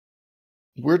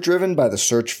We're driven by the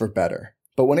search for better.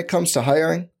 But when it comes to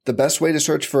hiring, the best way to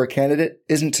search for a candidate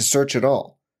isn't to search at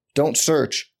all. Don't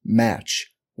search,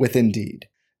 match with Indeed.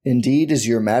 Indeed is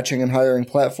your matching and hiring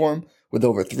platform with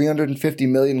over 350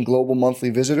 million global monthly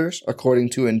visitors,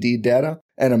 according to Indeed data,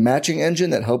 and a matching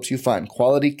engine that helps you find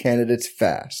quality candidates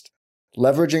fast.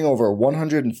 Leveraging over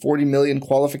 140 million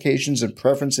qualifications and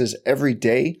preferences every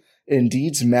day,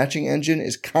 Indeed's matching engine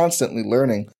is constantly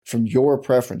learning from your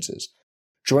preferences.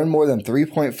 Join more than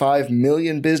 3.5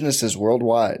 million businesses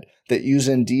worldwide that use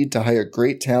Indeed to hire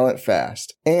great talent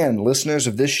fast. And listeners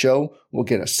of this show will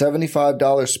get a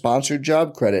 $75 sponsored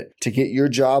job credit to get your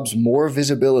jobs more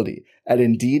visibility at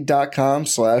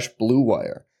Indeed.com/Blue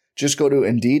Wire. Just go to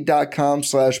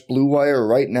Indeed.com/Blue Wire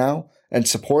right now and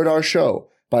support our show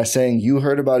by saying you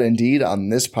heard about Indeed on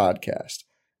this podcast.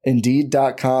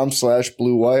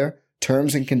 Indeed.com/Blue Wire.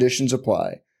 Terms and conditions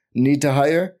apply. Need to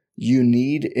hire? You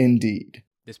need Indeed.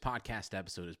 This podcast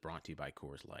episode is brought to you by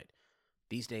Coors Light.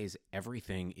 These days,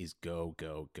 everything is go,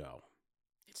 go, go.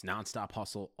 It's nonstop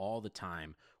hustle all the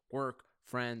time. Work,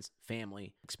 friends,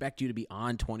 family, expect you to be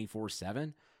on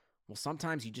 24/7. Well,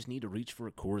 sometimes you just need to reach for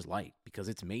a Coors Light because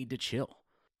it's made to chill.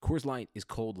 Coors Light is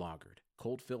cold lagered,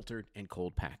 cold filtered, and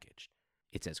cold packaged.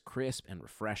 It's as crisp and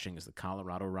refreshing as the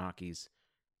Colorado Rockies.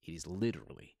 It is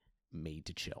literally made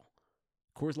to chill.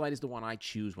 Coors Light is the one I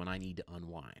choose when I need to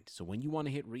unwind. So when you want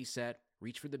to hit reset,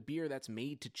 reach for the beer that's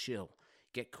made to chill.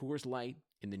 Get Coors Light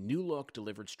in the new look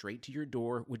delivered straight to your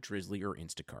door with Drizzly or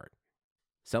Instacart.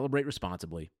 Celebrate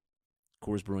responsibly.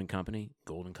 Coors Brewing Company,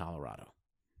 Golden, Colorado.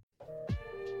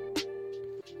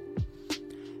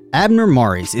 Abner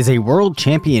Mares is a world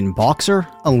champion boxer,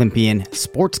 Olympian,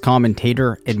 sports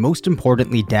commentator, and most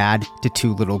importantly, dad to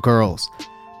two little girls.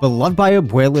 Beloved by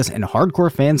abuelas and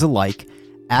hardcore fans alike,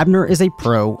 Abner is a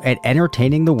pro at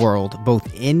entertaining the world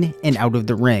both in and out of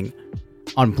the ring.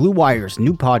 On Blue Wire's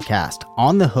new podcast,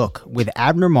 On the Hook with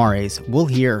Abner Mares, we'll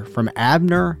hear from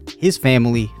Abner, his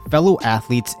family, fellow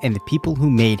athletes, and the people who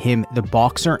made him the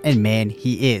boxer and man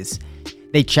he is.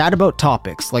 They chat about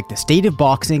topics like the state of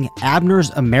boxing, Abner's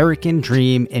American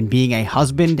dream, and being a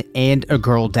husband and a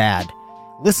girl dad.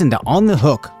 Listen to On the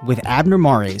Hook with Abner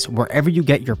Mares wherever you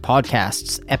get your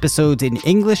podcasts. Episodes in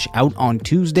English out on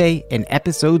Tuesday and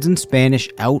episodes in Spanish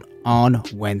out on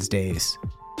Wednesdays.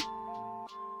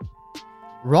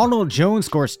 Ronald Jones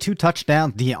scores 2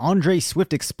 touchdowns. DeAndre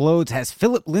Swift explodes. Has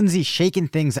Philip Lindsay shaken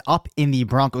things up in the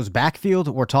Broncos backfield?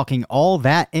 We're talking all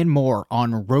that and more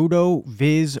on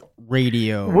RotoViz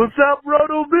Radio. What's up,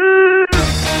 RotoViz?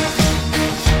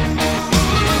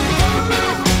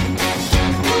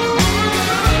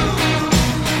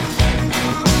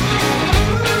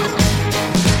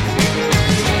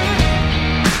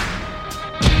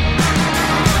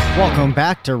 Welcome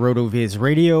back to RotoViz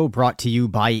Radio, brought to you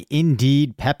by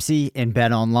Indeed, Pepsi, and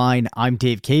BetOnline. I'm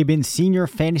Dave Cabin, Senior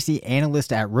Fantasy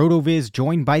Analyst at RotoViz,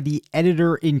 joined by the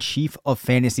Editor-in-Chief of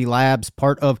Fantasy Labs,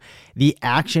 part of the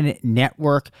Action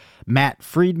Network, Matt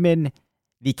Friedman.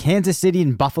 The Kansas City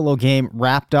and Buffalo game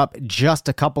wrapped up just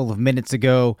a couple of minutes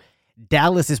ago.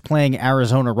 Dallas is playing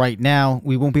Arizona right now.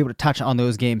 We won't be able to touch on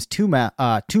those games too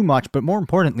much, but more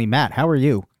importantly, Matt, how are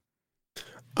you?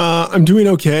 I'm doing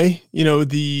okay. You know,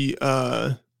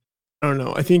 I don't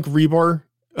know. I think Rebar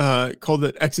called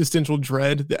it existential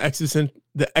dread. The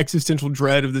existential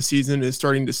dread of the season is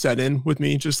starting to set in with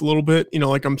me just a little bit. You know,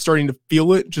 like I'm starting to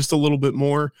feel it just a little bit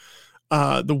more.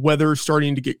 The weather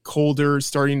starting to get colder,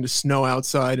 starting to snow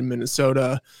outside in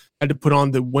Minnesota. I had to put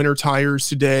on the winter tires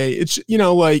today. It's,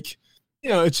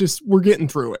 it's just, we're getting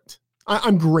through it.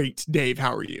 I'm great. Dave,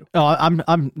 how are you? Oh,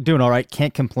 I'm doing all right.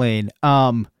 Can't complain.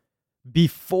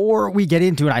 Before we get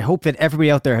into it, I hope that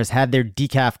everybody out there has had their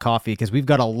decaf coffee because we've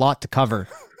got a lot to cover.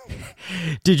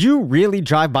 Did you really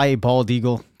drive by a bald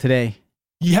eagle today?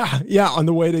 Yeah. On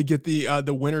the way to get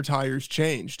the winter tires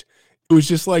changed, it was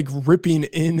just like ripping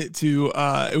into.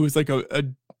 It was like a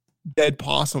dead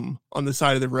possum on the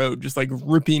side of the road, just like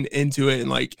ripping into it,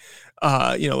 and like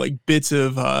bits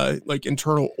of like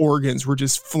internal organs were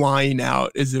just flying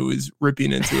out as it was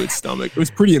ripping into its stomach. It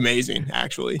was pretty amazing,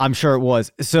 actually. I'm sure it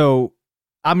was. So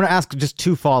I'm going to ask just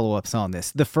 2 follow-ups on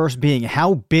this. The first being,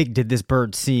 how big did this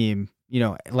bird seem?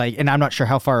 And I'm not sure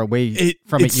how far away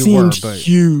from it you were, but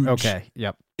huge. Okay.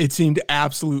 Yep. It seemed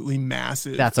absolutely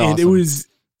massive. That's awesome. And it was,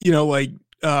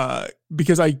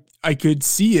 because I could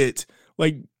see it,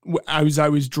 like as I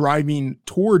was driving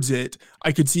towards it,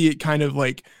 I could see it kind of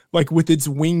like with its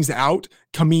wings out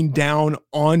coming down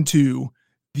onto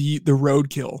the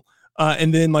roadkill.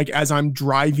 And then like, as I'm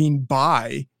driving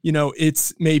by,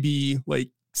 it's maybe like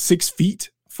 6 feet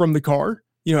from the car,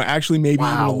 actually maybe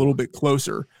even a little bit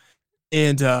closer.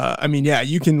 And I mean, yeah,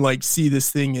 you can like see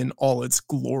this thing in all its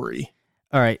glory.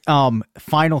 All right.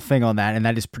 Final thing on that, and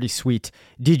that is pretty sweet.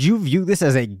 Did you view this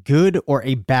as a good or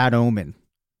a bad omen?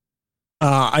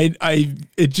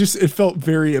 It felt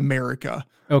very America.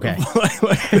 Okay.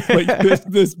 like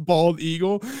this bald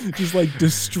eagle just like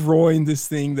destroying this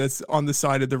thing that's on the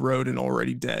side of the road and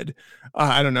already dead.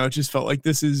 I don't know. It just felt like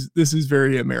this is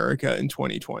very America in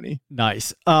 2020.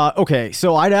 Nice. Okay.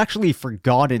 So I'd actually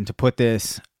forgotten to put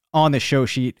this on the show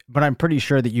sheet, but I'm pretty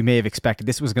sure that you may have expected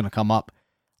this was going to come up.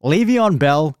 Le'Veon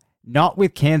Bell, not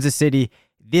with Kansas City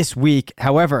this week.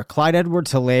 However, Clyde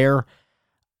Edwards-Helaire,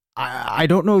 I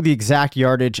don't know the exact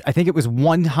yardage. I think it was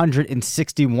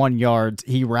 161 yards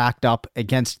he racked up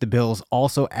against the Bills.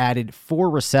 Also added 4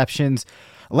 receptions.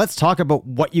 Let's talk about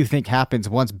what you think happens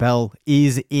once Bell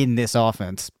is in this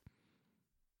offense.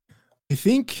 I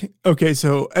think, okay,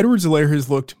 so Edwards-Helaire has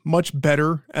looked much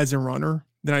better as a runner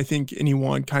than I think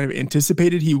anyone kind of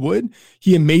anticipated he would.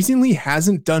 He amazingly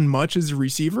hasn't done much as a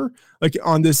receiver. Like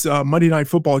on this Monday Night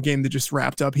Football game that just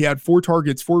wrapped up, he had 4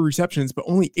 targets, 4 receptions, but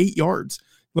only 8 yards.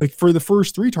 Like for the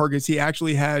first 3 targets, he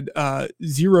actually had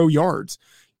 0 yards.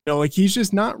 You know, like he's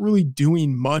just not really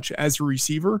doing much as a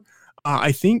receiver.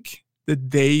 I think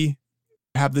that they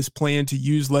have this plan to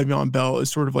use Le'Veon Bell as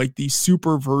sort of like the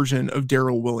super version of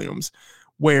Darrell Williams,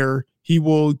 where he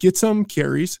will get some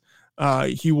carries.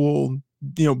 He will,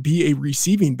 be a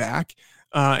receiving back.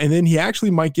 And then he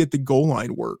actually might get the goal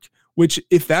line work, which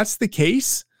if that's the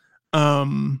case,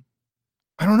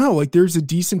 I don't know, like there's a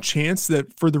decent chance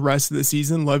that for the rest of the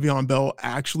season, Le'Veon Bell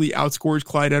actually outscores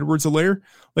Clyde Edwards-Helaire.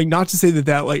 Like not to say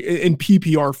that like in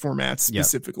PPR formats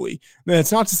specifically,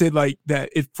 that's not to say like that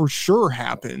it for sure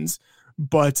happens,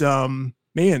 but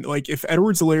man, like if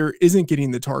Edwards-Helaire isn't getting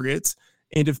the targets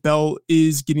and if Bell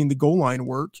is getting the goal line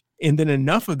work and then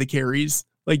enough of the carries,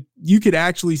 like you could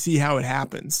actually see how it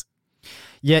happens.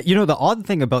 Yeah, the odd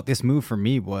thing about this move for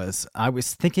me was I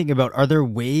was thinking about are there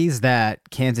ways that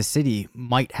Kansas City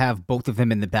might have both of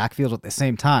them in the backfield at the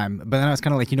same time? But then I was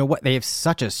kind of like, you know what? They have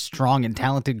such a strong and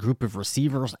talented group of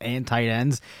receivers and tight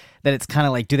ends that it's kind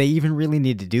of like, do they even really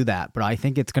need to do that? But I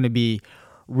think it's going to be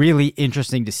really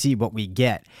interesting to see what we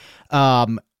get.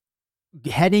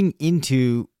 Heading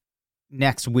into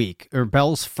next week, or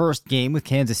Bell's first game with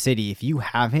Kansas City, if you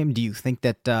have him, do you think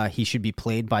that he should be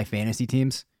played by fantasy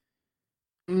teams?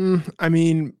 I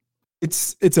mean,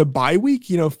 it's a bye week,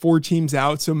 4 teams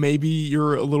out. So maybe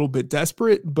you're a little bit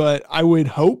desperate, but I would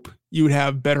hope you would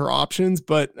have better options.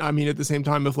 But I mean, at the same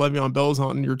time, if Le'Veon Bell's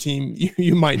on your team,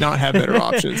 you might not have better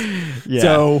options. Yeah.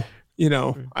 So,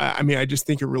 I mean, I just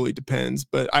think it really depends,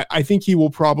 but I think he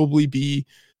will probably be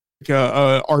like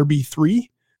a RB3,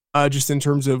 just in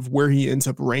terms of where he ends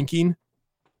up ranking.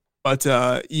 But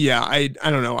yeah, I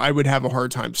don't know. I would have a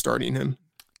hard time starting him.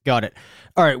 Got it.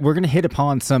 All right, we're going to hit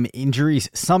upon some injuries.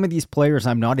 Some of these players,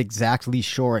 I'm not exactly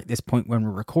sure at this point when we're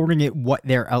recording it what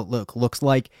their outlook looks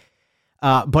like.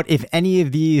 But if any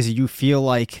of these you feel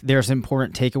like there's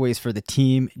important takeaways for the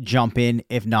team, jump in.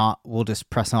 If not, we'll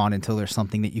just press on until there's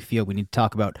something that you feel we need to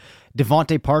talk about.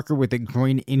 Devontae Parker with a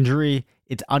groin injury.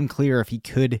 It's unclear if he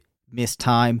could miss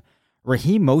time.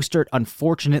 Raheem Mostert,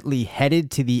 unfortunately,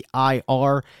 headed to the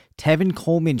IR. Tevin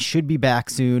Coleman should be back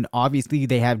soon. Obviously,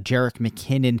 they have Jerick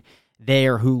McKinnon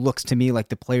there, who looks to me like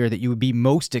the player that you would be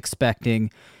most expecting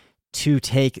to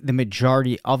take the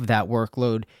majority of that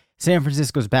workload. San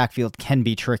Francisco's backfield can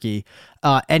be tricky.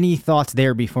 Any thoughts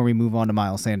there before we move on to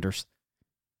Miles Sanders?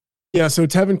 Yeah, so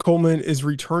Tevin Coleman is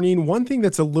returning. One thing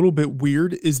that's a little bit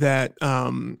weird is that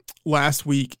last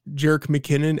week, Jerick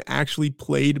McKinnon actually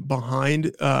played behind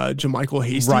JaMycal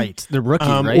Hasty. Right, the rookie,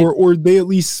 right? Or they at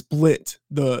least split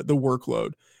the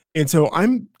workload. And so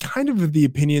I'm kind of the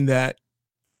opinion that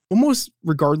almost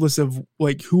regardless of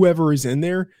like whoever is in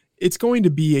there, it's going to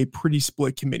be a pretty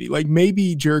split committee. Like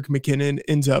maybe Jerick McKinnon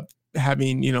ends up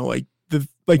having, like the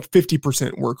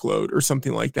 50% workload or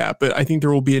something like that. But I think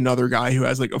there will be another guy who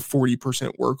has like a 40%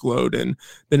 workload and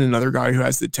then another guy who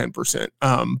has the 10%.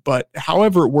 But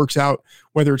however it works out,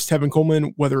 whether it's Tevin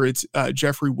Coleman, whether it's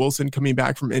Jeffrey Wilson coming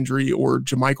back from injury or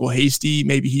JaMycal Hasty,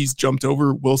 maybe he's jumped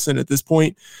over Wilson at this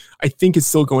point, I think it's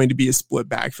still going to be a split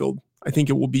backfield. I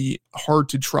think it will be hard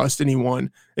to trust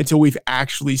anyone until we've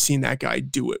actually seen that guy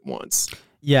do it once.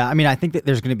 Yeah, I mean, I think that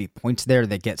there's going to be points there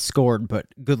that get scored, but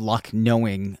good luck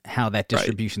knowing how that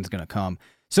distribution is going to come.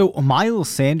 So Miles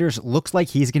Sanders looks like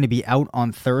he's going to be out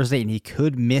on Thursday, and he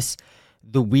could miss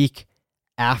the week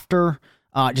after.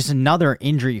 Just another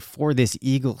injury for this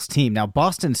Eagles team. Now,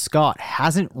 Boston Scott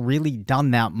hasn't really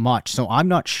done that much, so I'm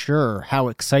not sure how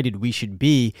excited we should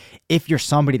be if you're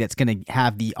somebody that's going to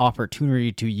have the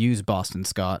opportunity to use Boston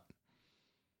Scott.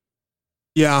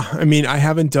 Yeah, I mean, I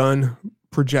haven't done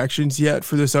projections yet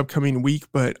for this upcoming week,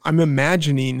 but I'm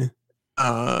imagining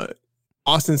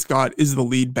Austin Scott is the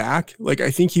lead back. Like, I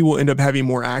think he will end up having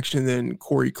more action than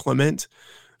Corey Clement.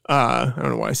 I don't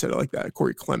know why I said it like that,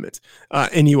 Corey Clement.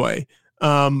 Anyway,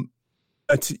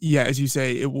 yeah, as you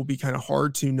say, it will be kind of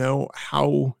hard to know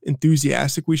how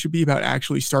enthusiastic we should be about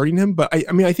actually starting him. But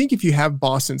I mean, I think if you have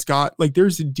Boston Scott, like,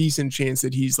 there's a decent chance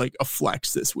that he's like a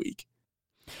flex this week.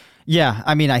 Yeah,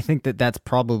 I mean, I think that that's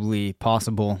probably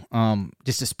possible,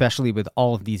 just especially with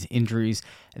all of these injuries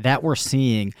that we're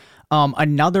seeing.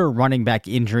 Another running back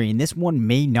injury, and this one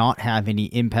may not have any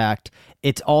impact.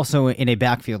 It's also in a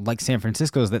backfield like San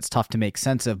Francisco's that's tough to make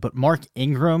sense of, but Mark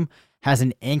Ingram has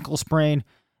an ankle sprain.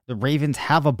 The Ravens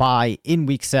have a bye in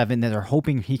week 7 that are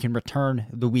hoping he can return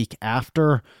the week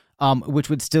after,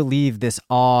 which would still leave this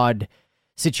odd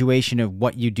situation of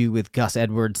what you do with Gus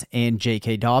Edwards and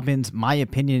J.K. Dobbins. My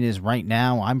opinion is right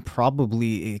now I'm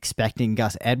probably expecting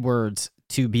Gus Edwards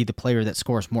to be the player that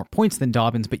scores more points than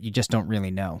Dobbins, but you just don't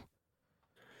really know.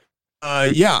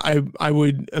 Yeah, I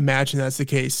would imagine that's the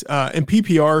case. In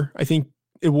PPR, I think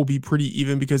it will be pretty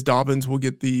even because Dobbins will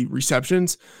get the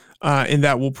receptions, and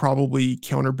that will probably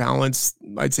counterbalance,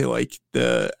 I'd say, like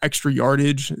the extra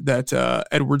yardage that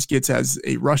Edwards gets as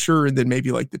a rusher, and then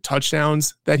maybe like the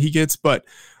touchdowns that he gets. But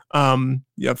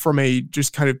yeah, from a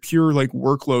just kind of pure like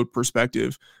workload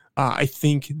perspective, I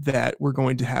think that we're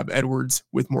going to have Edwards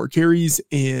with more carries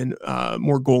and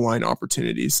more goal line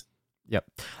opportunities. Yep.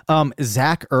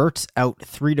 Zach Ertz out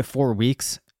 3 to 4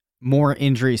 weeks. More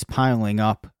injuries piling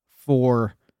up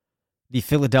for the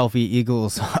Philadelphia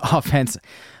Eagles offense.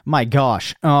 My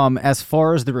gosh. As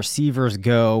far as the receivers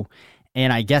go,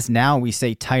 and I guess now we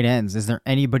say tight ends, is there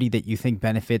anybody that you think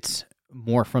benefits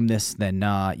more from this than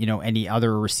any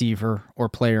other receiver or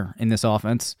player in this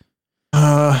offense?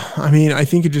 I mean, I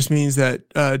think it just means that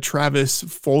Travis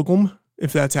Fulgham,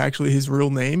 if that's actually his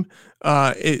real name,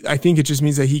 I think it just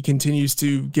means that he continues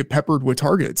to get peppered with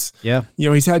targets. Yeah.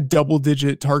 He's had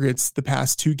double-digit targets the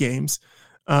past 2 games.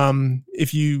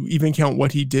 If you even count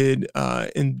what he did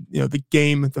in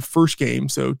the first game.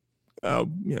 So,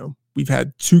 we've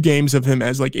had 2 games of him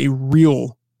as like a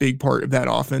real big part of that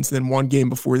offense. Then 1 game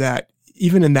before that,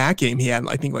 even in that game, he had,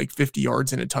 I think, like 50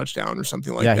 yards and a touchdown or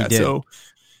something like that. So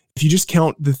if you just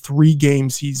count the 3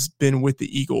 games he's been with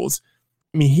the Eagles,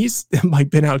 I mean, he's like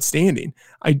been outstanding.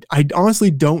 I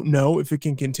honestly don't know if it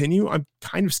can continue. I'm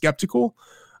kind of skeptical.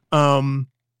 And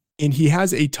he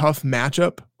has a tough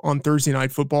matchup on Thursday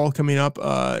Night Football coming up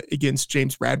against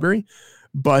James Bradbury.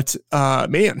 But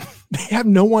man, they have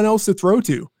no one else to throw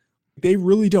to. They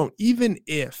really don't, even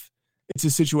if it's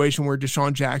a situation where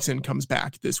Deshaun Jackson comes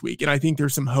back this week. And I think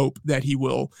there's some hope that he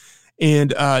will. And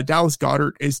Dallas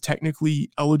Goedert is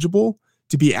technically eligible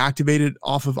to be activated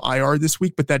off of IR this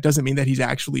week, but that doesn't mean that he's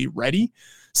actually ready.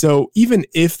 So even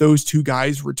if those 2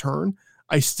 guys return,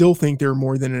 I still think there are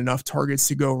more than enough targets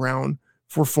to go around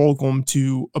for Fulgham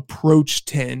to approach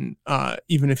 10,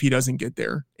 even if he doesn't get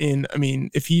there. And I mean,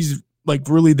 if he's like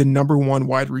really the number 1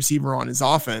 wide receiver on his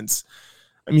offense,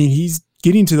 I mean, he's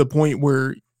getting to the point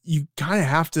where you kind of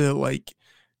have to like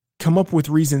come up with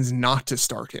reasons not to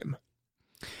start him.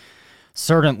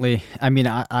 Certainly. I mean,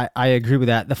 I agree with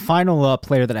that. The final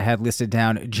player that I had listed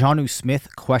down, Jonnu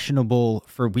Smith, questionable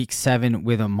for week 7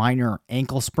 with a minor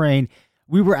ankle sprain.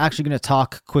 We were actually going to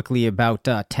talk quickly about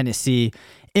Tennessee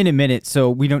in a minute, so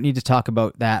we don't need to talk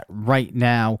about that right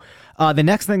now. The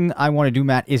next thing I want to do,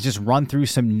 Matt, is just run through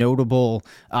some notable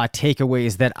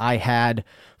takeaways that I had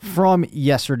from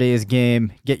yesterday's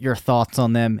game. Get your thoughts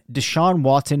on them. Deshaun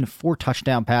Watson, 4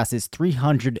 touchdown passes,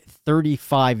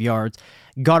 335 yards.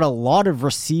 Got a lot of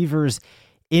receivers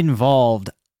involved.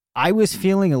 I was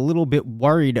feeling a little bit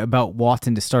worried about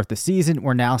Watson to start the season.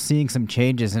 We're now seeing some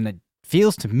changes, and it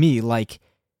feels to me like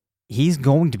he's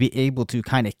going to be able to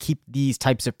kind of keep these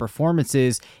types of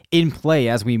performances in play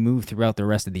as we move throughout the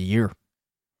rest of the year.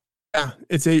 Yeah,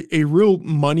 it's a real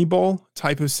Moneyball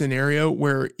type of scenario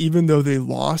where even though they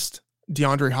lost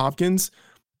DeAndre Hopkins,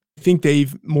 I think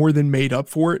they've more than made up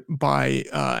for it by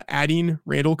adding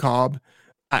Randall Cobb,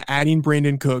 adding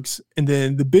Brandon Cooks, and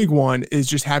then the big one is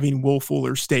just having Will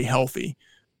Fuller stay healthy.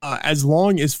 As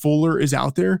long as Fuller is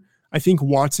out there, I think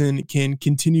Watson can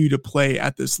continue to play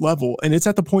at this level. And it's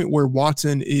at the point where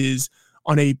Watson is,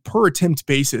 on a per attempt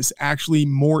basis, actually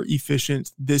more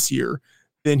efficient this year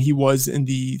than he was in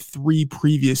the 3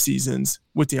 previous seasons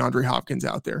with DeAndre Hopkins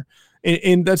out there.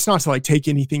 And that's not to like take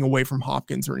anything away from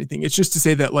Hopkins or anything. It's just to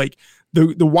say that like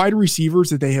the wide receivers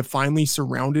that they have finally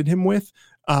surrounded him with,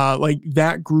 like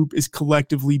that group is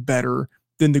collectively better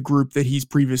than the group that he's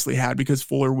previously had because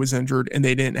Fuller was injured and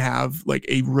they didn't have like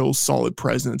a real solid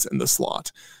presence in the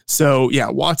slot. So yeah,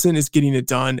 Watson is getting it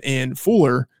done, and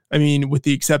Fuller, I mean, with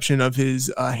the exception of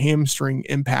his hamstring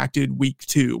impacted week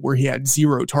 2 where he had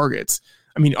 0 targets.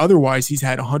 I mean, otherwise he's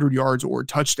had 100 yards or a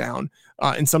touchdown,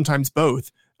 and sometimes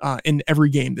both in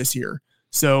every game this year.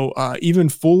 So even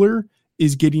Fuller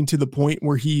is getting to the point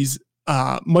where he's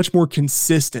much more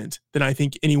consistent than I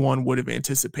think anyone would have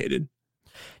anticipated.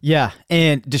 Yeah,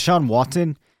 and Deshaun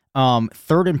Watson,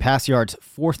 3rd in pass yards,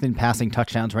 4th in passing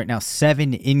touchdowns right now,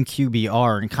 7 in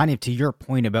QBR, and kind of to your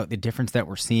point about the difference that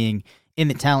we're seeing in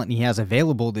the talent he has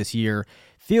available this year,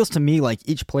 feels to me like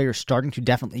each player is starting to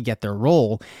definitely get their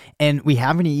role, and we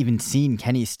haven't even seen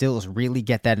Kenny Stills really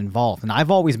get that involved. And I've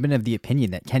always been of the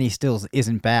opinion that Kenny Stills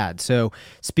isn't bad, so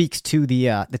speaks to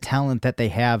the talent that they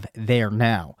have there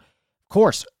now. Of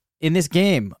course, in this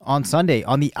game on Sunday,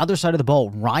 on the other side of the ball,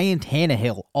 Ryan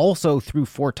Tannehill also threw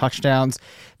 4 touchdowns.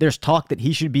 There's talk that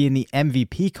he should be in the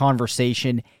MVP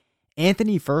conversation.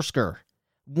 Anthony Fersker,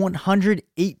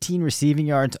 118 receiving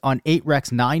yards on 8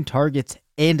 recs, 9 targets,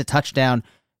 and a touchdown.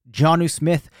 Jonnu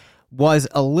Smith was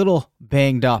a little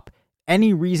banged up.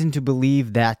 Any reason to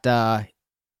believe that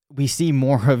we see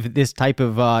more of this type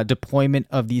of deployment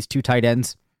of these 2 tight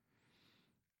ends?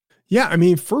 Yeah, I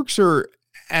mean, Ferkser,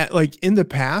 in the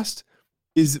past,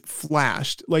 is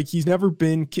flashed. Like, he's never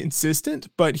been consistent,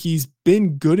 but he's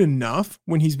been good enough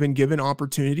when he's been given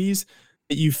opportunities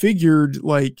that you figured,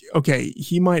 like, okay,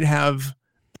 he might have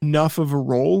enough of a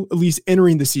role, at least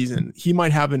entering the season. He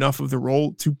might have enough of the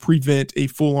role to prevent a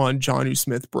full-on Jonnu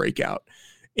Smith breakout.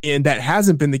 And that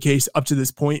hasn't been the case up to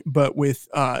this point, but with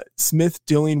Smith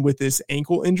dealing with this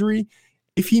ankle injury,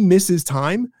 if he misses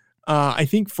time, I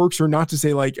think Ferkser, not to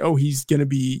say like, oh, he's going to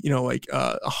be, like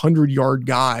a 100-yard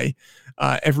guy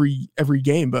every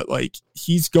game, but like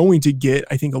he's going to get,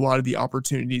 I think, a lot of the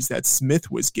opportunities that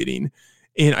Smith was getting.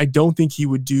 And I don't think he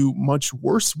would do much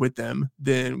worse with them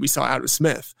than we saw out of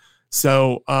Smith.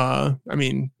 So, I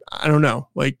mean, I don't know.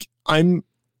 Like, I'm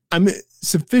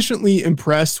sufficiently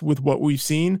impressed with what we've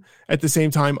seen. At the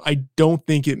same time, I don't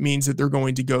think it means that they're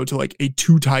going to go to like a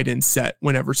 2 tight end set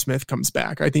whenever Smith comes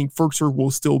back. I think Ferkser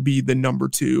will still be the number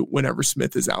 2 whenever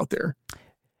Smith is out there.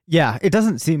 Yeah, it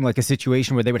doesn't seem like a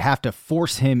situation where they would have to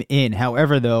force him in.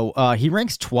 However, though, he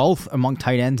ranks 12th among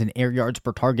tight ends in air yards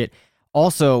per target.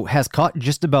 Also has caught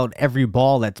just about every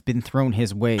ball that's been thrown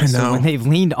his way. So when they've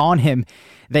leaned on him,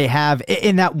 they have,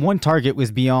 and that one target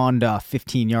was beyond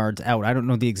 15 yards out. I don't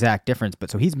know the exact difference, but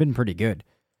so he's been pretty good.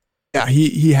 Yeah,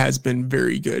 he has been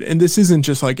very good. And this isn't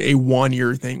just like a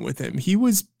 1-year thing with him. He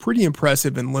was pretty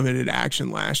impressive in limited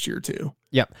action last year too.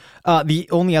 Yep. The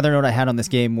only other note I had on this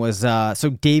game was, so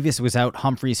Davis was out,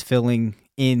 Humphreys filling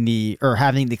in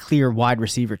having the clear wide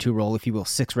receiver 2 role, if you will,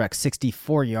 6 recs,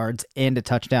 64 yards and a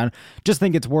touchdown. Just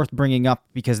think it's worth bringing up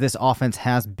because this offense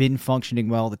has been functioning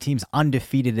well. The team's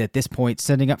undefeated at this point,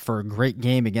 setting up for a great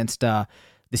game against the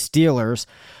Steelers.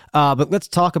 But let's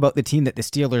talk about the team that the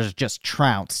Steelers just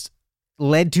trounced.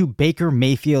 Led to Baker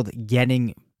Mayfield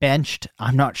getting benched.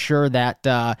 I'm not sure that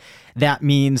that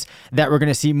means that we're going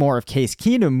to see more of Case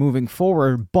Keenum moving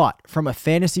forward, but from a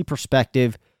fantasy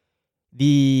perspective,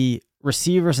 the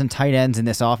receivers and tight ends in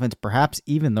this offense, perhaps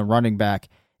even the running back,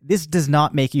 this does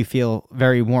not make you feel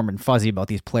very warm and fuzzy about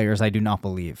these players, I do not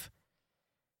believe.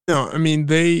 No, I mean,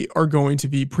 they are going to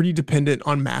be pretty dependent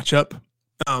on matchup.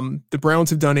 The Browns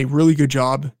have done a really good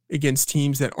job against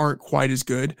teams that aren't quite as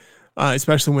good,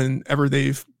 especially whenever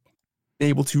they've been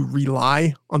able to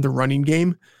rely on the running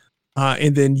game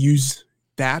and then use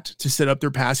that to set up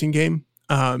their passing game.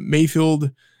 Mayfield,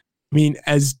 I mean,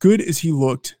 as good as he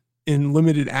looked in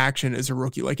limited action as a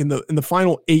rookie, like in the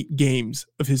final 8 games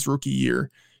of his rookie year,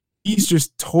 he's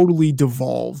just totally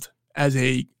devolved as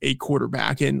a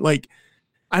quarterback. And like,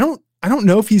 I don't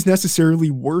know if he's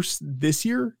necessarily worse this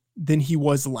year than he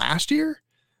was last year,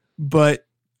 but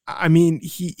I mean,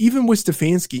 he, even with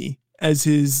Stefanski as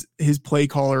his play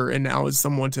caller and now as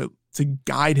someone to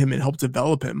guide him and help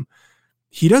develop him,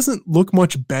 he doesn't look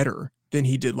much better than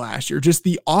he did last year. Just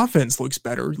the offense looks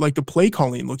better, like the play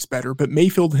calling looks better, but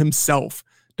Mayfield himself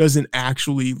doesn't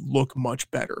actually look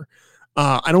much better.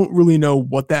 I don't really know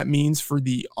what that means for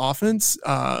the offense.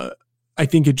 I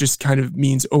think it just kind of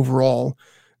means overall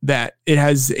that it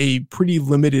has a pretty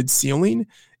limited ceiling,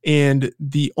 and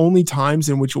the only times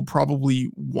in which you'll probably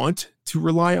want to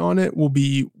rely on it will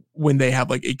be when they have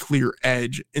like a clear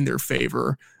edge in their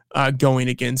favor going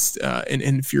against an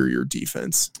inferior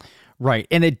defense. Right.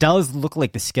 And it does look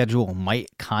like the schedule might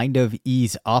kind of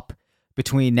ease up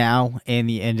between now and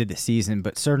the end of the season,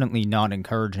 but certainly not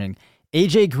encouraging.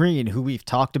 AJ Green, who we've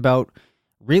talked about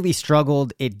really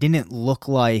struggled. It didn't look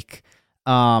like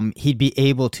he'd be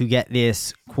able to get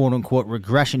this quote-unquote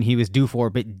regression he was due for,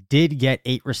 but did get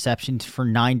 8 receptions for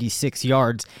 96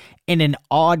 yards in an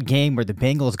odd game where the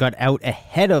Bengals got out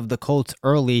ahead of the Colts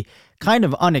early, kind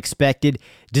of unexpected.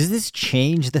 Does this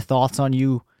change the thoughts on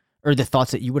you, or the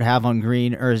thoughts that you would have on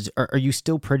Green, or are you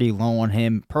still pretty low on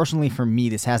him? Personally, for me,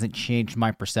 this hasn't changed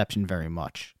my perception very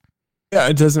much. Yeah,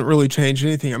 it doesn't really change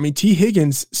anything. I mean, T.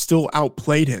 Higgins still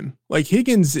outplayed him. Like,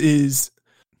 Higgins is,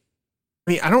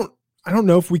 I mean, I don't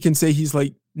know if we can say he's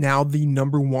like now the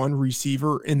number one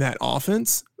receiver in that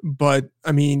offense, but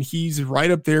I mean, he's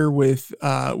right up there with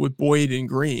Boyd and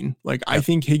Green. Like, I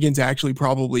think Higgins actually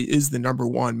probably is the number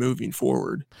one moving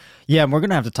forward. Yeah, and we're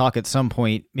going to have to talk at some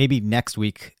point, maybe next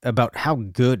week, about how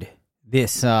good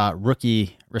this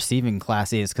rookie receiving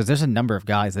class is, because there's a number of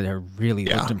guys that have really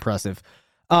looked impressive.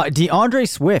 DeAndre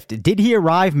Swift, did he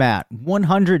arrive, Matt?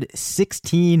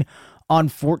 116 on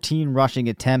 14 rushing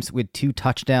attempts with 2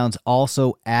 touchdowns,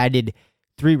 also added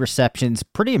 3 receptions.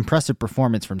 Pretty impressive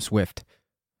performance from Swift.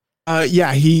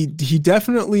 Yeah, he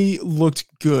definitely looked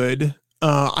good.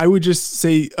 I would just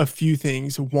say a few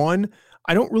things. One,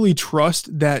 I don't really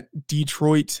trust that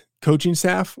Detroit coaching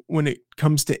staff when it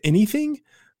comes to anything.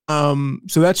 So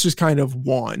that's just kind of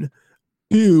one.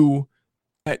 2,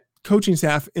 that coaching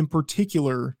staff in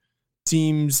particular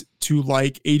seems to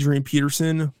like Adrian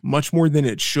Peterson much more than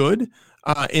it should.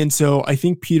 And so I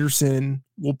think Peterson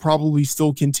will probably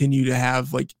still continue to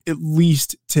have like at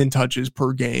least 10 touches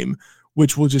per game,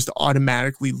 which will just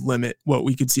automatically limit what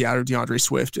we could see out of DeAndre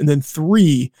Swift. And then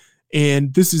 3,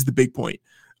 and this is the big point,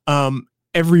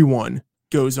 everyone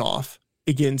goes off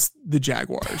against the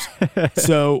Jaguars.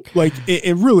 So like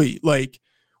it really, like,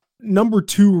 number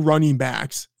 2 running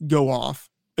backs go off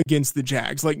against the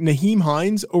Jags. Like, Nyheim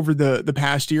Hines over the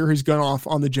past year has gone off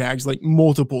on the Jags like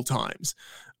multiple times.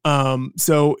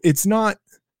 So it's not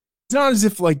as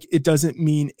if like it doesn't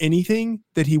mean anything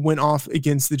that he went off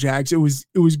against the Jags. It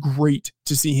was great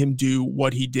to see him do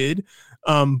what he did.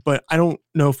 But I don't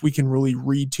know if we can really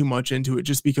read too much into it,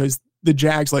 just because the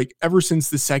Jags, like, ever since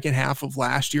the second half of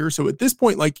last year, so at this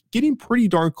point, like, getting pretty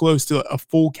darn close to a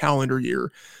full calendar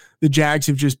year, the Jags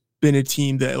have just been a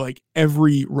team that like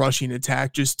every rushing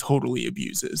attack just totally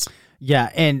abuses. Yeah,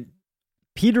 and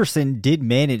Peterson did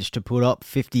manage to put up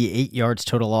 58 yards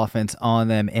total offense on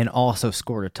them and also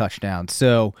scored a touchdown.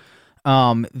 So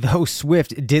though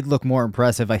Swift did look more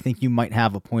impressive, I think you might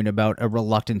have a point about a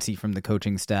reluctancy from the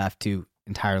coaching staff to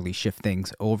entirely shift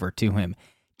things over to him.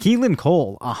 Keelan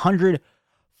Cole,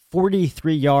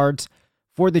 143 yards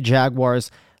for the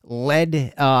Jaguars, led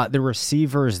the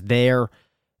receivers there.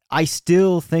 I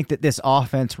still think that this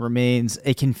offense remains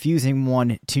a confusing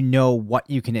one to know what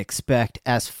you can expect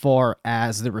as far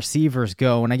as the receivers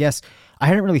go. And I guess I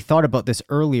hadn't really thought about this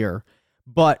earlier,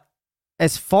 but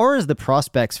as far as the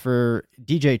prospects for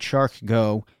DJ Chark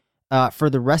go, for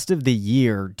the rest of the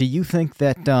year, do you think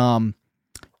that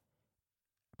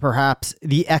perhaps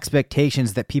the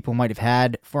expectations that people might have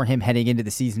had for him heading into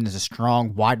the season as a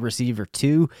strong wide receiver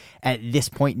too, at this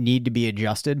point need to be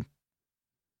adjusted?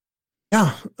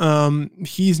 Yeah,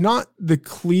 he's not the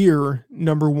clear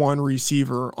number one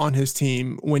receiver on his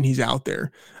team when he's out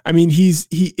there. I mean, he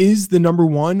is the number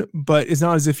one, but it's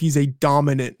not as if he's a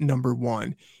dominant number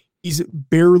one. He's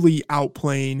barely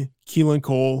outplaying Keelan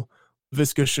Cole,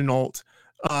 Laviska Shenault,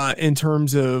 in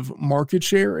terms of market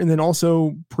share and then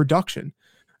also production.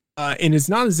 And it's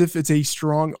not as if it's a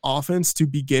strong offense to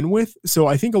begin with. So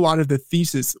I think a lot of the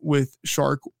thesis with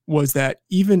Chark was that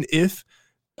even if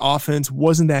offense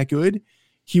wasn't that good,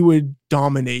 he would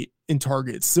dominate in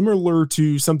targets, similar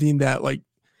to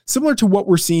what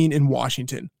we're seeing in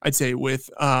Washington, I'd say, with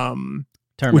Terry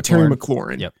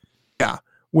McLaurin. Yep. Yeah.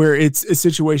 Where it's a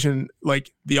situation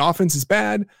like the offense is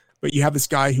bad, but you have this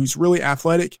guy who's really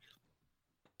athletic.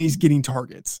 He's getting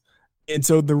targets. And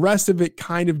so the rest of it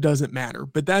kind of doesn't matter,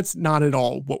 but that's not at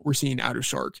all what we're seeing out of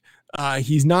Chark.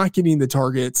 He's not getting the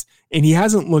targets, and he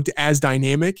hasn't looked as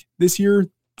dynamic this year.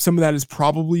 Some of that is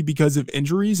probably because of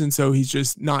injuries, and so he's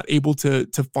just not able to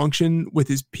function with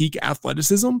his peak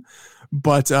athleticism.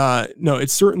 But no,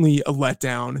 it's certainly a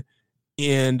letdown,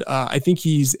 and I think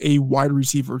he's a wide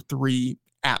receiver 3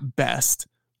 at best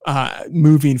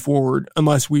moving forward,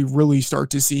 unless we really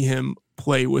start to see him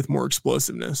play with more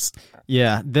explosiveness.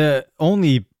 Yeah, the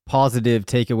only positive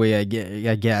takeaway,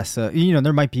 I guess,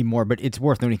 there might be more, but it's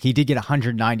worth noting he did get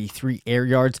 193 air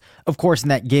yards. Of course, in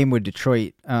that game with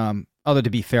Detroit, although to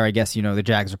be fair, I guess, the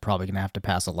Jags are probably going to have to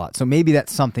pass a lot. So maybe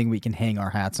that's something we can hang our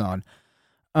hats on.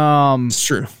 It's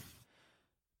true.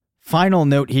 Final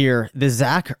note here, the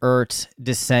Zach Ertz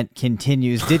descent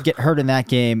continues. Did get hurt in that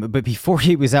game, but before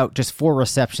he was out, just 4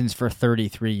 receptions for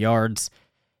 33 yards.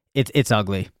 It's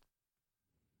ugly.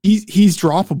 He's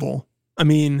droppable. I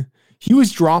mean, he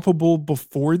was droppable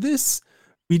before this.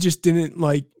 We just didn't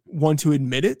want to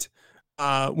admit it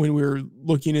when we were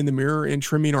looking in the mirror and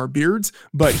trimming our beards.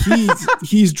 But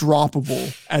he's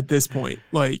droppable at this point.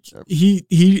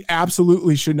 He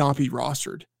absolutely should not be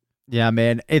rostered. Yeah,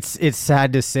 man, it's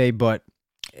sad to say, but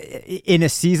in a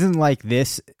season like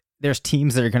this, there's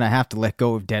teams that are going to have to let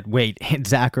go of dead weight, and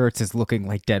Zach Ertz is looking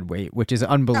like dead weight, which is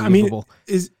unbelievable.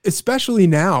 I mean, especially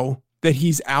now that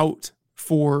he's out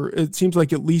for, it seems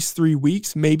like at least 3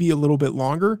 weeks, maybe a little bit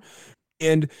longer.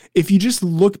 And if you just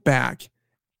look back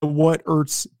at what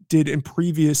Ertz did in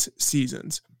previous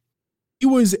seasons, he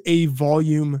was a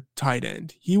volume tight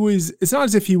end. It's not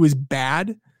as if he was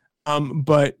bad,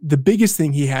 but the biggest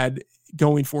thing he had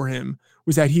going for him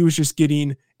was that he was just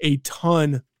getting a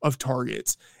ton of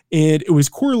targets. And it was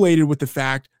correlated with the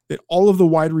fact that all of the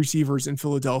wide receivers in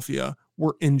Philadelphia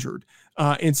were injured.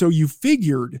 And so you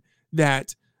figured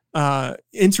that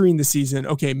entering the season,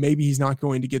 okay, maybe he's not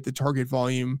going to get the target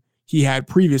volume he had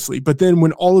previously. But then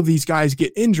when all of these guys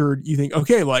get injured, you think,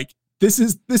 okay, this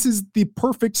is the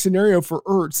perfect scenario for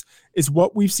Ertz. Is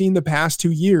what we've seen the past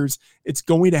 2 years. It's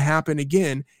going to happen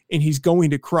again, and he's going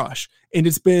to crush. And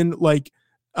it's been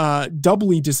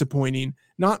doubly disappointing.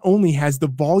 Not only has the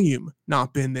volume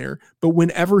not been there, but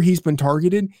whenever he's been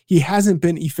targeted, he hasn't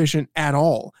been efficient at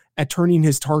all at turning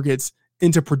his targets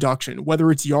into production,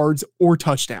 whether it's yards or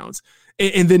touchdowns.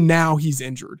 And then now he's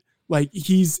injured.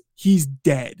 He's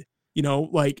dead.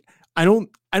 I don't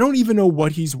even know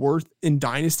what he's worth in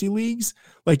dynasty leagues.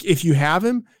 If you have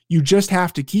him, you just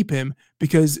have to keep him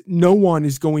because no one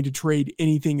is going to trade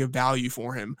anything of value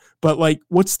for him. But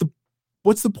what's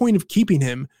the point of keeping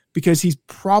him? Because he's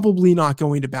probably not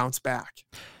going to bounce back.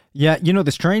 Yeah,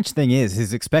 the strange thing is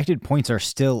his expected points are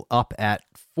still up at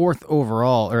 4th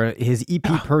overall, or his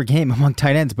EP per game among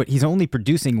tight ends, but he's only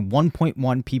producing 1.1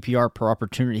 PPR per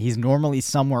opportunity. He's normally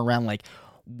somewhere around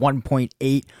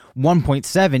 1.8,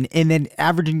 1.7, and then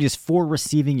averaging just 4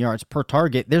 receiving yards per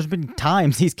target. There's been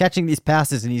times he's catching these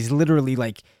passes and he's literally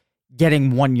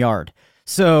getting 1 yard.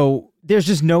 So there's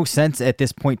just no sense at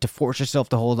this point to force yourself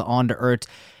to hold on to Ertz.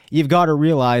 You've got to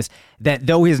realize that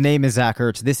though his name is Zach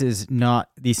Ertz, this is not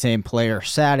the same player,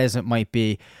 sad as it might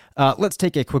be. Let's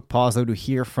take a quick pause though to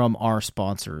hear from our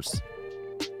sponsors.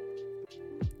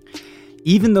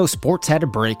 Even though sports had a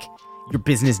break, your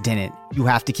business didn't. You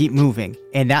have to keep moving,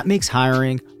 and that makes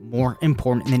hiring more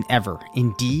important than ever.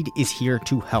 Indeed is here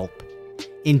to help.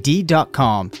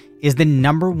 Indeed.com is the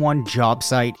 #1 job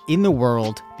site in the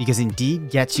world because Indeed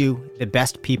gets you the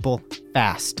best people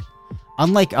fast.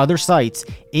 Unlike other sites,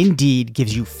 Indeed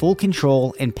gives you full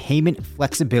control and payment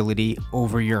flexibility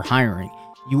over your hiring.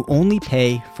 You only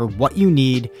pay for what you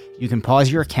need. You can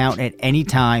pause your account at any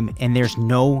time, and there's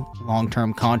no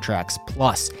long-term contracts.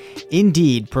 Plus,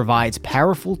 Indeed provides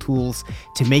powerful tools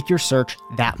to make your search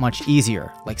that much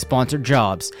easier, like sponsored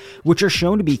jobs, which are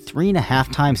shown to be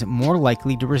 3.5 times more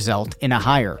likely to result in a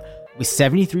hire, with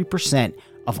 73%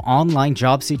 of online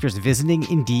job seekers visiting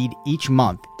Indeed each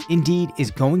month. Indeed is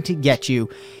going to get you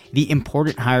the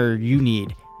important hire you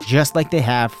need, just like they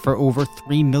have for over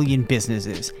 3 million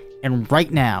businesses. And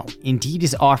right now, Indeed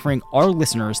is offering our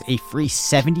listeners a free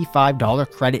 $75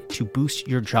 credit to boost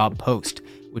your job post,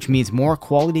 which means more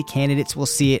quality candidates will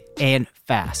see it and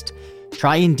fast.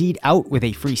 Try Indeed out with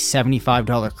a free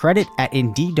 $75 credit at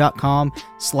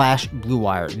Indeed.com/Blue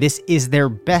Wire. This is their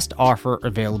best offer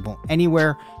available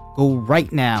anywhere. Go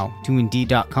right now to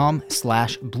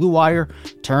Indeed.com/Blue Wire.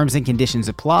 Terms and conditions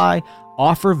apply.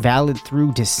 Offer valid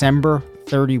through December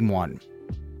 31.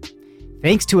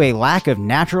 Thanks to a lack of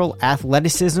natural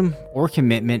athleticism or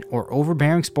commitment or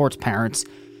overbearing sports parents,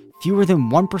 fewer than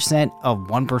 1% of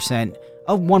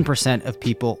 1% of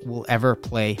people will ever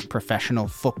play professional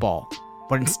football.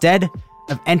 But instead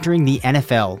of entering the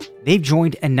NFL, they've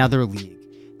joined another league,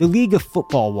 the League of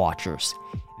Football Watchers.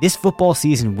 This football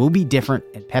season will be different,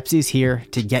 and Pepsi's here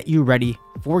to get you ready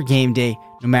for game day,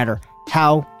 no matter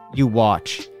how you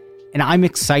watch. And I'm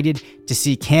excited to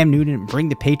see Cam Newton bring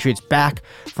the Patriots back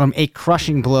from a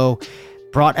crushing blow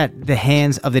brought at the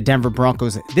hands of the Denver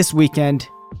Broncos this weekend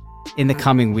in the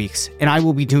coming weeks. And I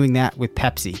will be doing that with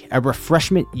Pepsi, a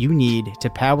refreshment you need to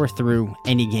power through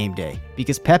any game day.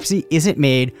 Because Pepsi isn't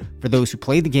made for those who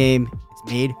play the game, it's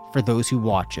made for those who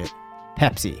watch it.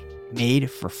 Pepsi, made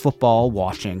for football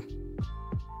watching.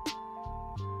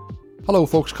 Hello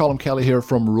folks, Colin Kelly here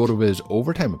from RotoViz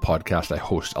Overtime, a podcast I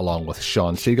host along with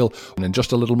Sean Siegel. And in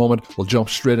just a little moment, we'll jump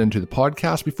straight into the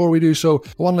podcast. Before we do so,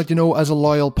 I want to let you know, as a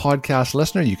loyal podcast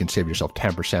listener, you can save yourself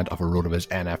 10% of a RotoViz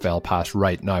NFL pass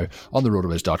right now on the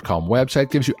rotoviz.com website.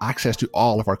 It gives you access to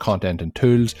all of our content and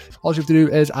tools. All you have to do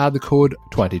is add the code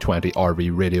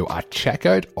 2020RVRadio at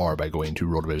checkout, or by going to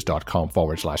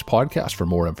rotoviz.com/podcast for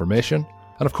more information.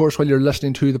 And of course, while you're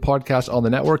listening to the podcast on the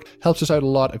network, helps us out a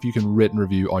lot if you can rate and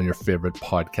review on your favorite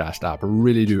podcast app. I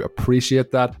really do appreciate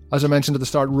that. As I mentioned at the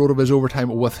start, RotoViz Overtime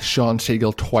with Sean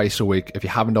Siegel twice a week. If you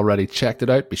haven't already checked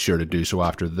it out, be sure to do so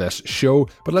after this show.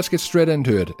 But let's get straight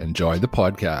into it. Enjoy the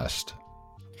podcast.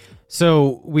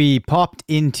 So we popped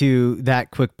into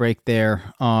that quick break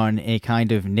there on a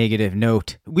kind of negative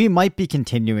note. We might be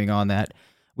continuing on that.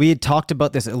 We had talked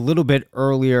about this a little bit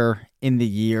earlier in the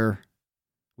year.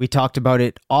 We talked about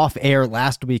it off air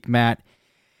last week, Matt.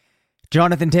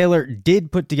 Jonathan Taylor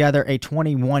did put together a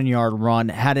 21-yard run,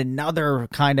 had another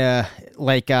kind of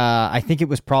I think it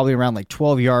was probably around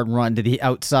 12-yard run to the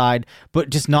outside,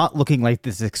 but just not looking like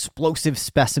this explosive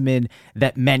specimen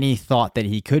that many thought that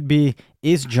he could be.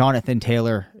 Is Jonathan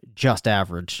Taylor just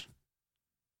average?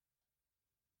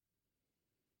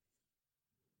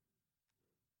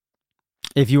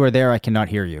 If you are there, I cannot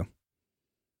hear you.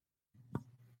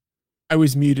 I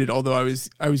was muted, although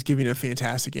I was giving a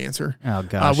fantastic answer,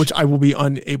 which I will be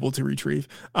unable to retrieve.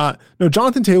 No,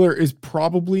 Jonathan Taylor is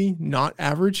probably not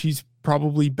average. He's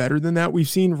probably better than that. We've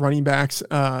seen running backs,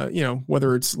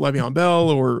 whether it's Le'Veon Bell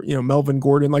or Melvin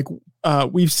Gordon,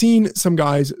 we've seen some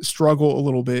guys struggle a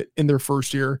little bit in their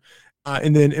first year,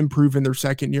 and then improve in their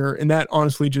second year, and that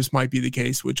honestly just might be the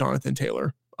case with Jonathan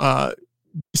Taylor.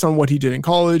 Based on what he did in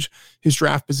college, his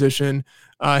draft position,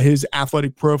 his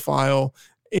athletic profile,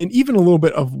 and even a little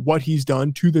bit of what he's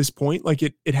done to this point,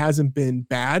 it hasn't been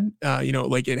bad,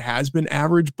 it has been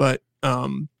average, but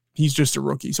he's just a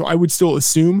rookie. So I would still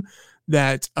assume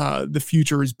that the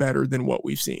future is better than what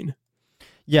we've seen.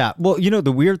 Yeah. Well,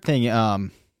 the weird thing, I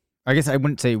guess I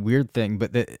wouldn't say weird thing,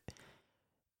 but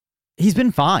he's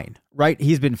been fine, right?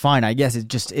 He's been fine. I guess it's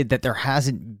just that there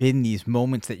hasn't been these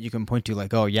moments that you can point to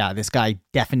oh yeah, this guy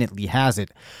definitely has it.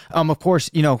 Of course,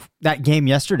 that game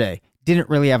yesterday, didn't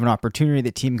really have an opportunity.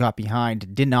 The team got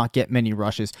behind, did not get many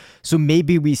rushes. So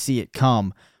maybe we see it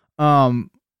come.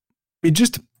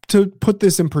 Just to put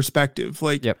this in perspective,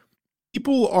 yep.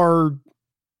 People are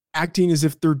acting as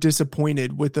if they're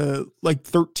disappointed with a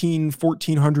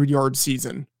 1,400 yard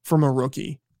season from a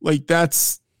rookie.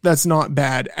 That's not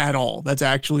bad at all. That's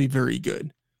actually very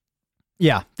good.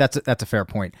 Yeah, that's a fair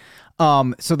point.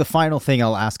 So the final thing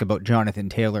I'll ask about Jonathan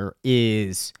Taylor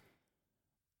is,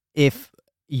 if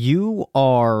you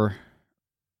are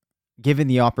given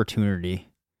the opportunity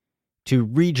to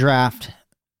redraft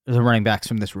the running backs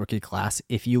from this rookie class,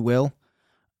 if you will,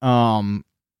 and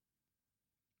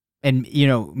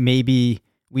maybe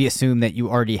we assume that you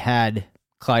already had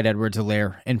Clyde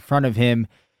Edwards-Helaire in front of him.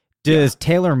 Does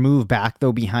Taylor move back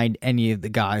though behind any of the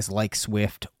guys like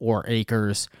Swift or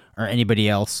Akers or anybody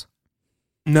else?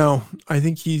 No, I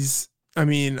think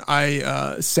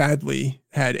I sadly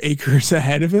had Akers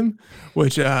ahead of him,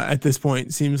 which at this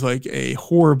point seems like a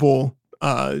horrible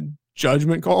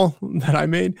judgment call that I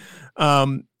made.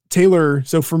 Taylor,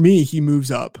 so for me, he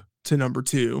moves up to number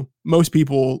 2. Most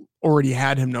people already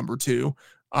had him number 2.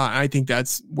 I think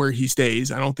that's where he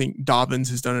stays. I don't think Dobbins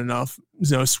has done enough.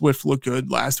 Swift looked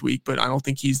good last week, but I don't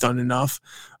think he's done enough.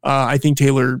 I think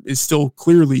Taylor is still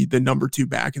clearly the number 2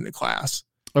 back in the class.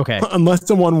 Okay. Unless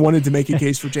someone wanted to make a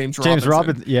case for James Robinson. James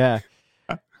Robinson, yeah.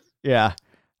 Yeah.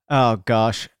 Oh,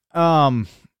 gosh.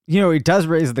 It does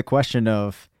raise the question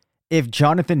of, if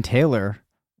Jonathan Taylor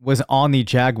was on the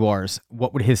Jaguars,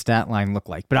 what would his stat line look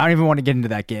like? But I don't even want to get into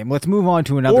that game. Let's move on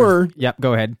to another. Yep,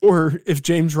 go ahead. Or if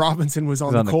James Robinson was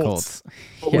on the Colts,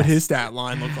 what would his stat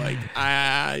line look like?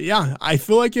 I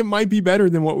feel like it might be better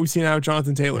than what we've seen out of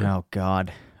Jonathan Taylor. Oh,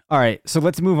 God. All right, so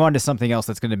let's move on to something else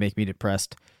that's going to make me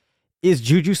depressed. Is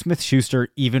Juju Smith-Schuster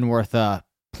even worth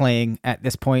playing at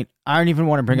this point? I don't even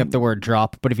want to bring up the word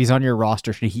drop, but if he's on your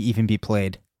roster, should he even be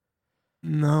played?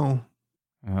 No.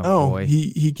 Boy.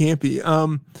 He can't be.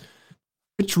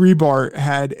 Mitch Rebar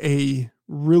had a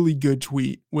really good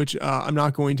tweet, which I'm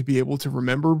not going to be able to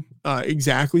remember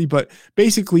exactly, but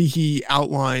basically he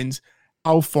outlines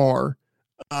how far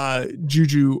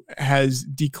Juju has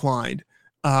declined.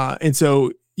 And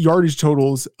so yardage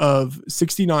totals of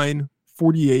 69,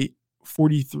 48,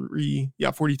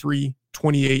 43,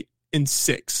 28, and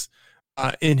 6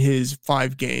 in his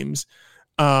 5 games.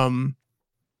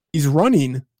 He's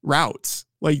running routes.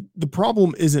 Like, the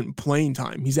problem isn't playing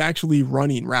time. He's actually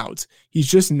running routes. He's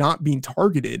just not being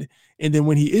targeted. And then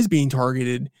when he is being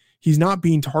targeted, he's not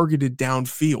being targeted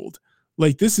downfield.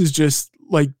 Like, this is just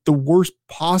like the worst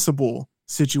possible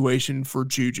situation for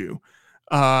Juju.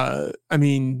 I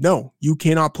mean, no, you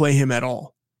cannot play him at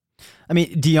all. I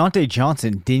mean, Deontay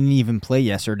Johnson didn't even play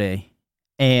yesterday,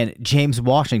 and James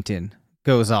Washington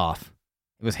goes off.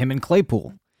 It was him and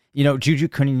Claypool. You know, Juju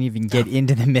couldn't even get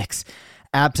into the mix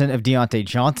absent of Deontay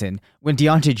Johnson. When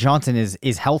Deontay Johnson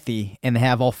is healthy and they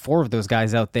have all four of those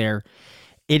guys out there,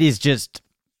 it is just,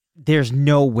 there's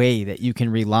no way that you can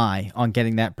rely on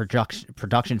getting that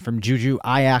production from Juju.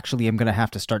 I actually am going to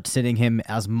have to start sitting him,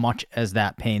 as much as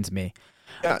that pains me.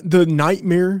 Yeah, the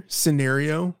nightmare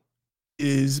scenario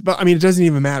is, but I mean, it doesn't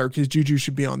even matter because Juju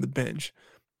should be on the bench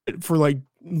for like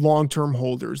long-term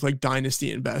holders, like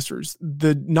dynasty investors.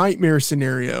 The nightmare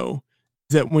scenario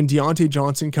is that when Deontay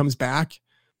Johnson comes back,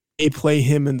 they play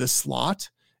him in the slot,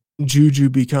 and Juju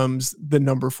becomes the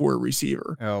number 4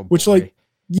 receiver, which like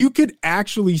you could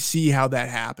actually see how that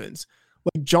happens.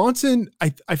 Like Johnson,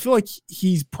 I feel like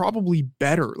he's probably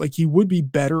better. Like he would be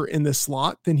better in the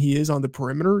slot than he is on the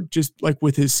perimeter, just like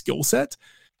with his skill set.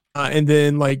 And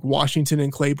then like Washington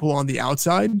and Claypool on the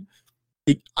outside,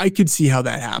 I could see how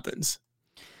that happens.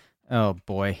 Oh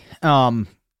boy.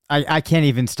 I can't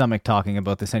even stomach talking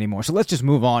about this anymore. So let's just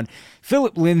move on.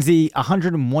 Phillip Lindsay,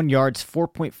 101 yards,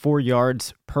 4.4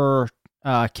 yards per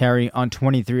carry on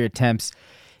 23 attempts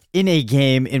in a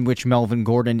game in which Melvin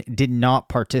Gordon did not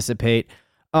participate.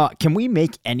 Can we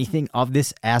make anything of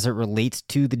this as it relates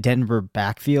to the Denver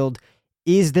backfield?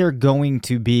 Is there going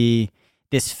to be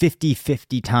this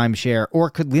 50-50 timeshare, or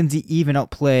could Lindsay even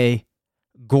outplay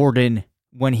Gordon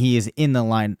when he is in the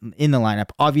lineup?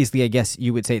 Obviously, I guess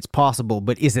you would say it's possible,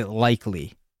 but is it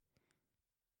likely?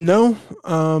 No,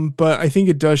 but I think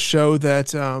it does show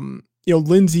that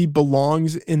Lindsay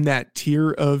belongs in that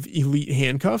tier of elite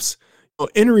handcuffs.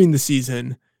 Entering the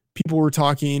season, people were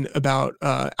talking about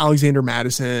Alexander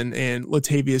Mattison and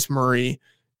Latavius Murray,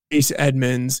 Chase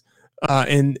Edmonds,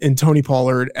 and Tony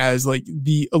Pollard as like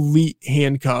the elite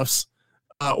handcuffs,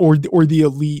 or the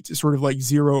elite sort of like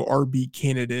zero RB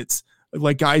candidates,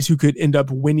 like guys who could end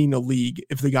up winning a league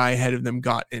if the guy ahead of them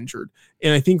got injured.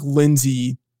 And I think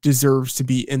Lindsay deserves to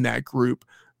be in that group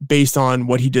based on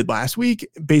what he did last week,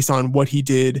 based on what he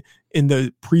did in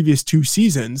the previous 2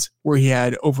 seasons where he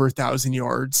had over 1,000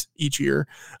 yards each year.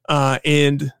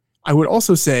 And I would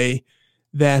also say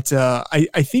that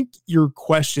I think your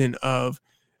question of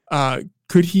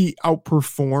could he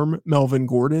outperform Melvin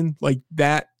Gordon, like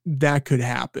that could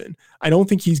happen. I don't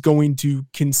think he's going to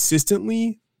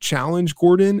consistently challenge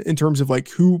Gordon in terms of like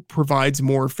who provides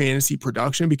more fantasy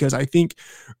production, because I think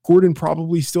Gordon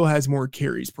probably still has more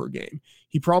carries per game.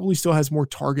 He probably still has more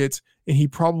targets, and he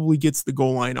probably gets the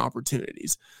goal line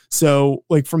opportunities. So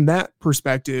like from that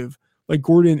perspective, like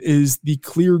Gordon is the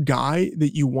clear guy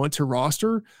that you want to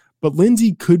roster, but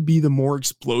Lindsay could be the more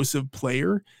explosive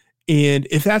player. And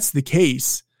if that's the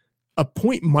case, a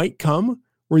point might come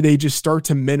where they just start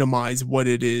to minimize what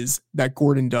it is that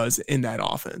Gordon does in that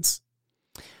offense.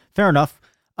 Fair enough.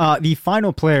 The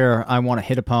final player I want to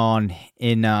hit upon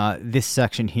in this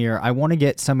section here, I want to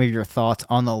get some of your thoughts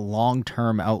on the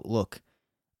long-term outlook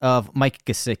of Mike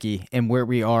Gesicki and where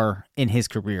we are in his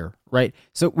career, right?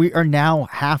 So we are now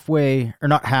halfway, or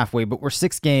not halfway, but we're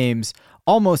 6 games,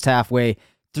 almost halfway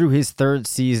through his 3rd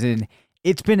season.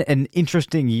 It's been an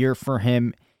interesting year for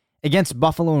him. Against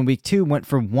Buffalo in week 2, went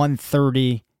for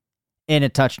 130 and a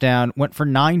touchdown, went for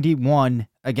 91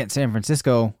 against San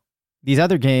Francisco. These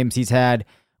other games, he's had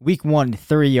week 1,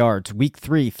 30 yards, week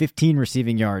 3, 15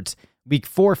 receiving yards, week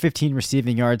 4, 15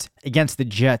 receiving yards against the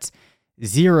Jets,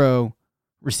 0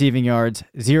 receiving yards,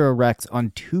 0 recs on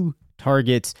 2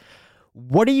 targets.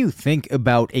 What do you think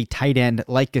about a tight end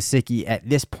like Gesicki at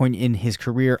this point in his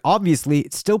career? Obviously,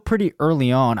 it's still pretty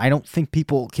early on. I don't think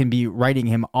people can be writing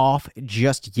him off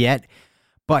just yet.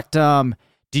 But do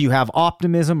you have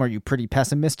optimism? Are you pretty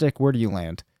pessimistic? Where do you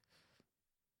land?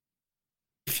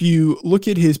 If you look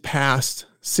at his past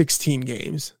 16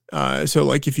 games, so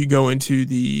like if you go into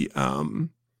the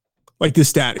like the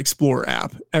Stat Explorer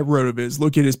app at RotoViz,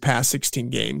 look at his past 16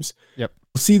 games. Yep.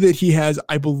 You'll see that he has,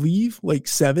 I believe, like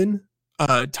 7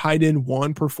 tight end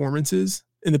 1 performances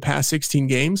in the past 16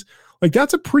 games. Like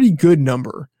that's a pretty good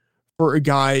number for a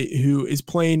guy who is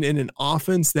playing in an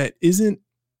offense that it's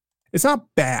not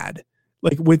bad.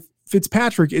 Like with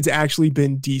Fitzpatrick, it's actually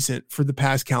been decent for the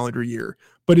past calendar year,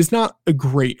 but it's not a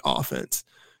great offense.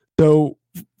 So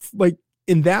like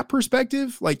in that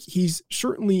perspective, like he has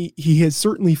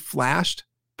certainly flashed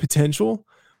potential.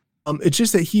 It's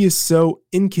just that he is so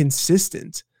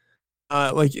inconsistent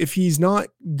Like if he's not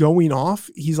going off,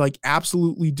 he's like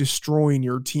absolutely destroying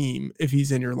your team if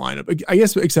he's in your lineup. I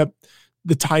guess except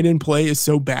the tight end play is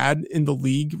so bad in the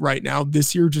league right now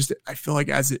this year. Just I feel like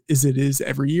as it is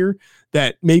every year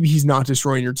that maybe he's not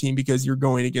destroying your team because you're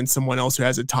going against someone else who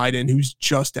has a tight end who's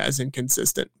just as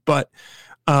inconsistent. But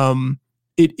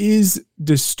it is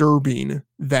disturbing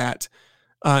that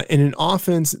in an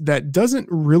offense that doesn't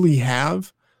really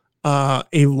have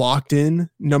a locked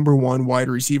in number one wide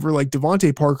receiver like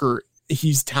Devontae Parker,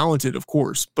 he's talented, of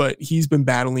course, but he's been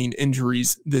battling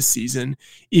injuries this season.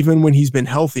 Even when he's been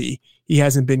healthy, he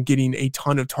hasn't been getting a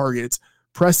ton of targets.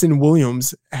 Preston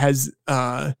Williams has,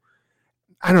 I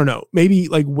don't know, maybe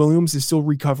like Williams is still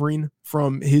recovering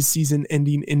from his season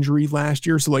ending injury last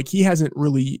year. So like he hasn't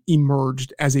really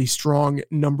emerged as a strong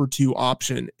number two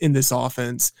option in this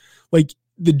offense. Like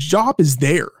the job is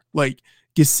there. Like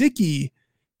Gesicki,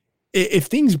 if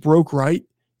things broke right,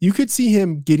 you could see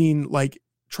him getting like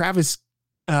Travis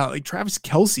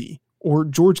Kelce or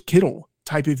George Kittle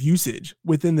type of usage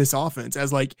within this offense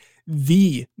as like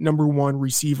the number one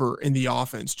receiver in the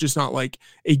offense, just not like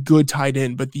a good tight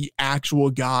end, but the actual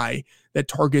guy that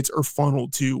targets are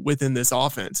funneled to within this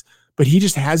offense. But he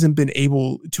just hasn't been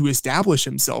able to establish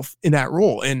himself in that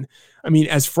role. And I mean,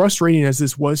 as frustrating as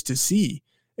this was to see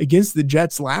against the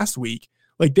Jets last week,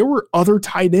 like there were other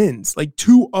tight ends, like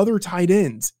two other tight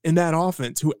ends in that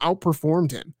offense who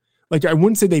outperformed him. Like I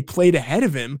wouldn't say they played ahead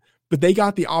of him, but they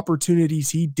got the opportunities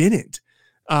he didn't.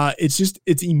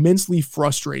 It's immensely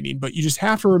frustrating, but you just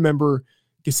have to remember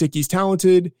Gesicki's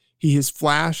talented. He has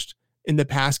flashed in the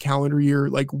past calendar year.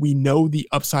 Like we know the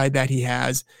upside that he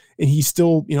has, and he's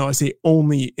still, I say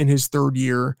only in his third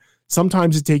year.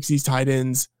 Sometimes it takes these tight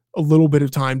ends a little bit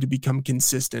of time to become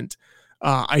consistent.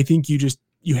 I think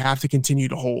you have to continue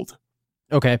to hold.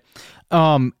 Okay.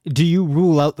 Do you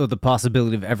rule out though the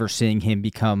possibility of ever seeing him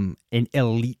become an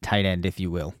elite tight end, if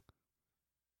you will?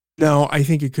 No, I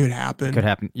think it could happen. Could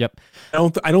happen. Yep.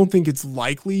 I don't think it's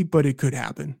likely, but it could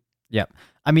happen. Yep.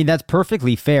 I mean, that's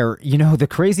perfectly fair. The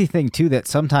crazy thing too, that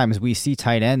sometimes we see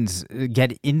tight ends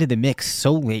get into the mix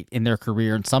so late in their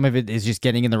career, and some of it is just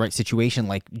getting in the right situation,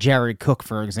 like Jared Cook,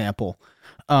 for example.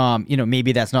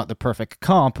 Maybe that's not the perfect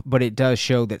comp, but it does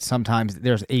show that sometimes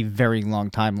there's a very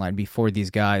long timeline before these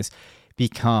guys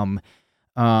become,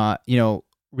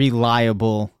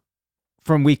 reliable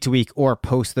from week to week or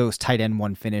post those tight end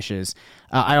one finishes.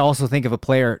 I also think of a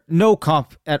player, no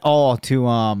comp at all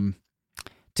to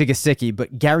Gesicki,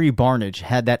 but Gary Barnidge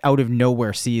had that out of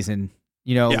nowhere season.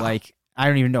 Like I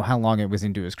don't even know how long it was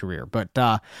into his career, but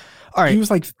all right, he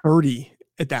was like 30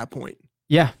 at that point.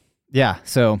 Yeah.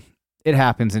 So it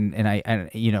happens, and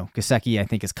Gesicki I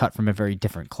think is cut from a very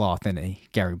different cloth than a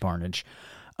Gary Barnidge.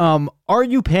 Are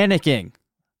you panicking?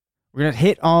 We're going to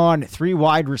hit on three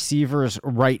wide receivers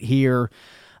right here.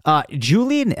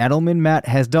 Julian Edelman, Matt,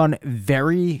 has done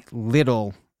very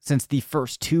little since the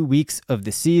first 2 weeks of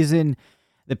the season.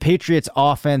 The Patriots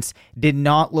offense did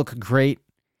not look great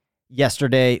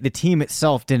yesterday. The team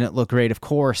itself didn't look great. Of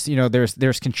course,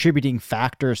 there's contributing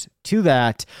factors to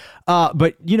that.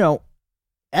 But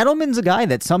Edelman's a guy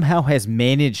that somehow has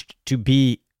managed to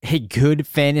be a good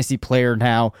fantasy player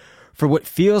now for what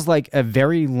feels like a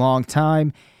very long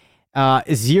time.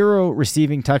 0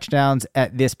 receiving touchdowns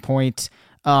at this point,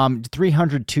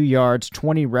 302 yards,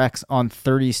 20 recs on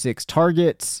 36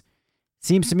 targets.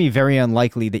 Seems to me very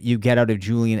unlikely that you get out of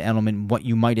Julian Edelman what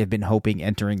you might have been hoping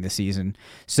entering the season.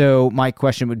 So my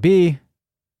question would be,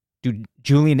 do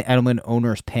Julian Edelman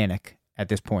owners panic at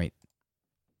this point?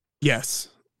 Yes.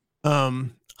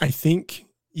 I think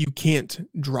you can't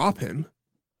drop him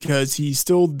because he's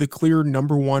still the clear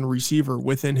number one receiver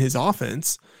within his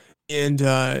offense.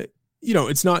 And,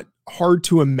 it's not hard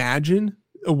to imagine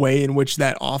a way in which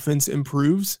that offense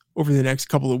improves over the next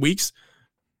couple of weeks.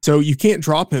 So you can't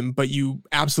drop him, but you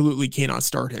absolutely cannot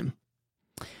start him.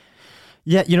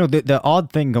 Yeah, the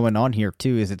odd thing going on here,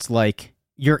 too, is it's like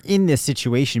you're in this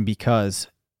situation because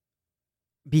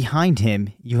behind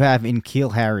him, you have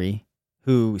N'Keal Harry,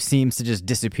 who seems to just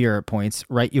disappear at points,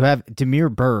 right? You have Damiere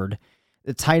Byrd.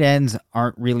 The tight ends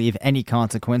aren't really of any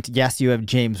consequence. Yes, you have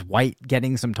James White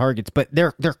getting some targets, but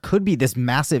there could be this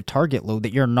massive target load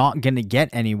that you're not going to get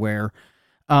anywhere.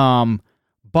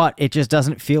 But it just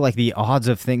doesn't feel like the odds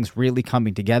of things really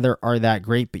coming together are that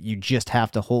great, but you just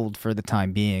have to hold for the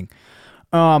time being.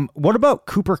 What about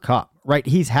Cooper Kupp, right?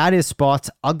 He's had his spots,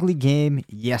 ugly game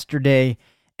yesterday.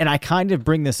 And I kind of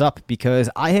bring this up because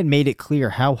I had made it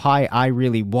clear how high I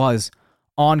really was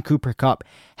on Cooper Kupp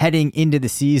heading into the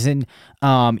season.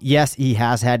 Yes, he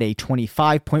has had a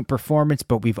 25-point performance,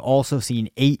 but we've also seen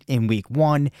 8 in week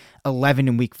 1, 11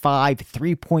 in week 5,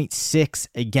 3.6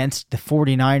 against the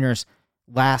 49ers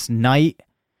last night.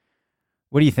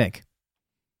 What do you think?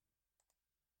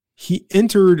 He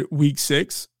entered week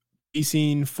 6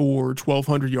 pacing for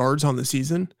 1,200 yards on the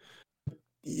season.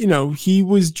 You know, he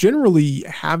was generally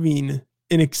having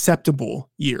an acceptable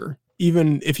year,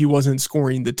 even if he wasn't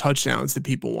scoring the touchdowns that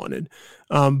people wanted.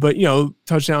 But, you know,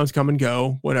 touchdowns come and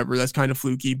go, whatever. That's kind of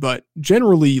fluky. But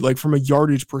generally, like from a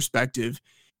yardage perspective,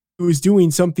 he was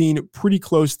doing something pretty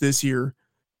close this year,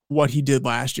 what he did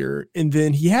last year. And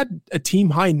then he had a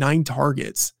team high 9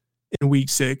 targets in week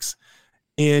 6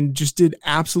 and just did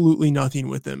absolutely nothing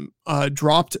with them.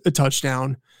 Dropped a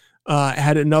touchdown,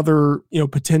 had another, you know,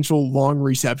 potential long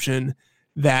reception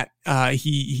that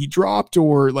he dropped,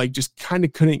 or like just kind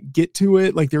of couldn't get to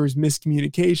it. Like there was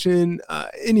miscommunication.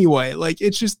 Anyway, like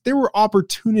it's just, there were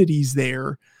opportunities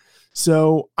there.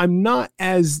 So I'm not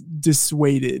as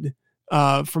dissuaded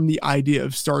from the idea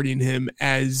of starting him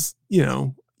as, you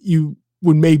know, you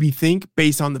would maybe think,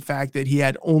 based on the fact that he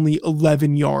had only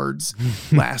 11 yards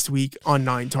last week on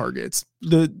 9 targets.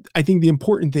 I think the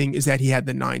important thing is that he had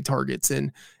the 9 targets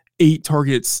and 8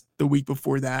 targets the week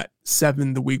before that,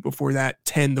 7 the week before that,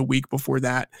 10 the week before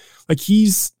that. Like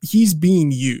he's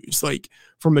being used. Like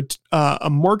from a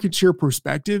market share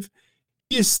perspective,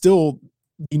 he is still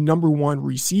the number 1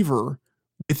 receiver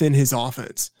within his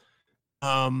offense.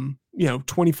 You know,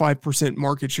 25%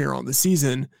 market share on the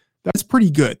season. That's pretty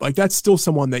good. Like that's still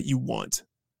someone that you want.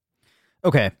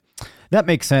 Okay. That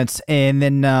makes sense. And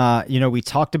then, you know, we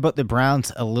talked about the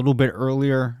Browns a little bit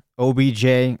earlier.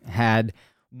 OBJ had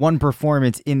one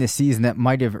performance in the season that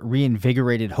might have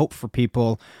reinvigorated hope for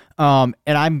people. And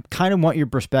I'm kind of want your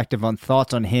perspective on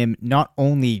thoughts on him, not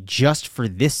only just for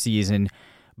this season,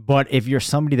 but if you're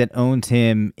somebody that owns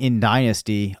him in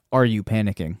Dynasty, are you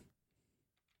panicking?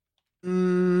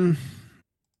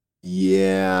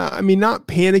 Yeah, I mean, not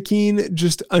panicking,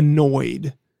 just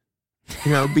annoyed,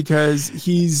 you know, because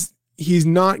he's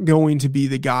not going to be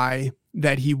the guy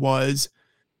that he was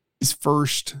his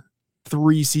first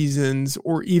 3 seasons,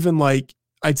 or even like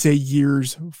I'd say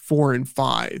years 4 and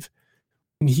 5.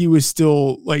 And he was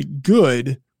still like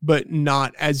good, but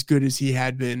not as good as he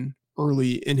had been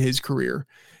early in his career.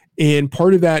 And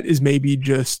part of that is maybe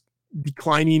just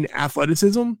declining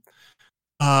athleticism.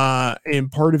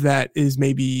 And part of that is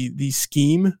maybe the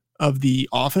scheme of the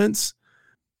offense,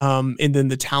 and then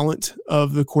the talent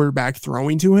of the quarterback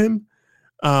throwing to him.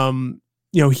 You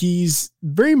know, he's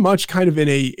very much kind of in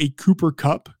a Cooper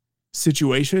Kupp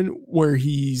situation where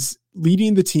he's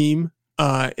leading the team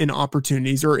in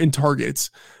opportunities or in targets,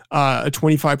 a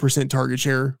 25% target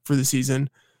share for the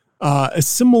season, a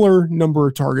similar number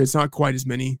of targets, not quite as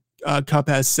many. Kupp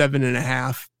has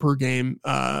 7.5 per game.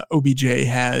 OBJ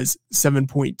has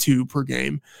 7.2 per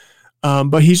game.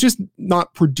 But he's just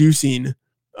not producing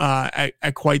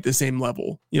at quite the same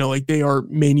level. You know, like they are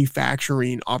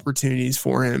manufacturing opportunities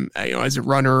for him, you know, as a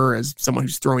runner, as someone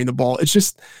who's throwing the ball. It's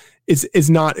just, it's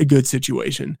not a good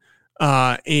situation.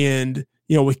 And,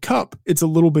 you know, with Kupp, it's a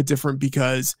little bit different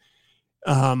because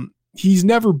he's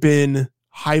never been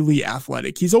highly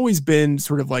athletic. He's always been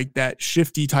sort of like that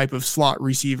shifty type of slot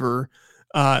receiver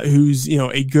who's, you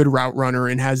know, a good route runner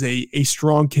and has a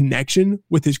strong connection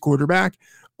with his quarterback.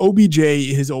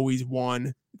 OBJ has always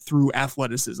won through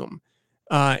athleticism.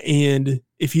 And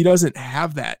if he doesn't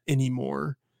have that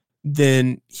anymore,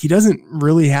 then he doesn't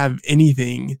really have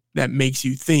anything that makes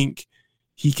you think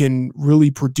he can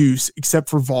really produce except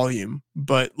for volume.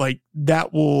 But like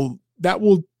that will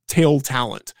tail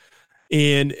talent.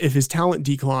 And if his talent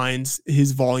declines,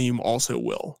 his volume also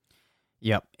will.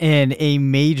 Yep. And a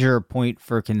major point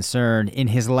for concern, in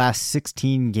his last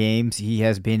 16 games, he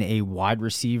has been a wide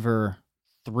receiver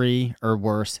 3 or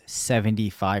worse,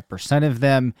 75% of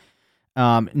them.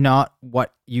 Not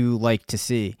what you like to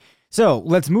see. So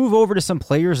let's move over to some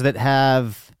players that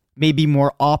have maybe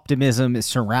more optimism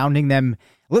surrounding them.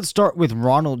 Let's start with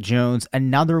Ronald Jones,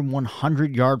 another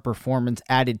 100-yard performance,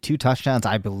 added 2 touchdowns.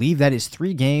 I believe that is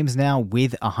 3 games now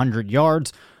with 100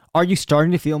 yards. Are you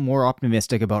starting to feel more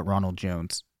optimistic about Ronald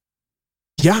Jones?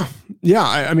 Yeah.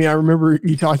 I mean, I remember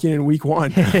you talking in week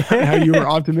 1, how you were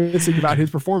optimistic about his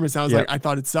performance. I was like, I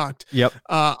thought it sucked. Yep.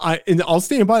 And I'll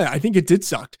stand by that. I think it did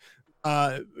suck.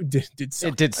 Did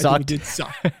suck. It did suck. It did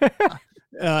suck.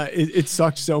 It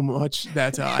sucked so much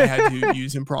that I had to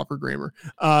use improper grammar.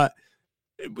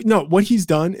 No, what he's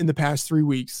done in the past 3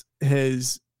 weeks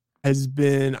has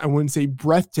been, I wouldn't say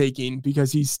breathtaking,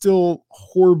 because he's still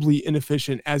horribly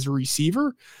inefficient as a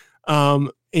receiver.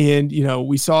 And,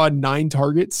 we saw 9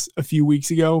 targets a few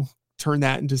weeks ago, turn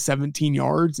that into 17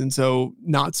 yards. And so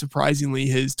not surprisingly,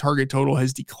 his target total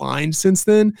has declined since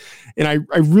then. And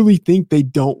I really think they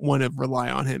don't want to rely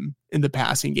on him in the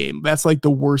passing game. That's like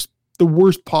the worst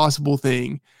possible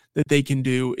thing that they can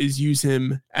do is use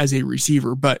him as a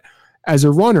receiver. But as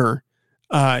a runner,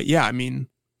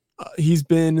 he's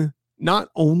been not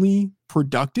only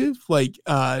productive,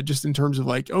 just in terms of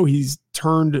he's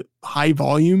turned high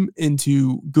volume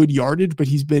into good yardage, but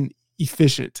he's been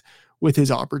efficient with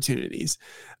his opportunities.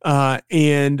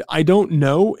 And I don't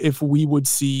know if we would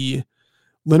see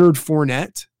Leonard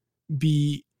Fournette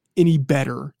be any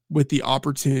better with the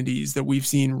opportunities that we've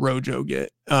seen Rojo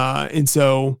get. And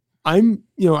so I'm,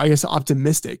 I guess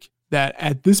optimistic that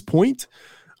at this point,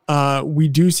 we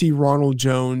do see Ronald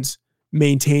Jones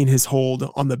maintain his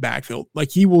hold on the backfield.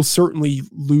 He will certainly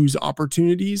lose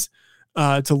opportunities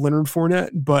to Leonard Fournette,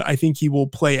 but I think he will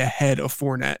play ahead of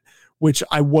Fournette, which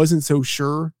I wasn't so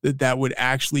sure that would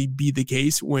actually be the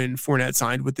case when Fournette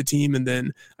signed with the team. And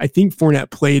then I think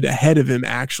Fournette played ahead of him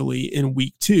actually in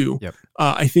week 2. Yep.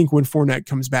 I think when Fournette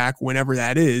comes back, whenever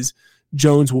that is,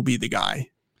 Jones will be the guy.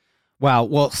 Wow.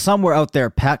 Well, somewhere out there,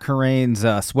 Pat Kerrane's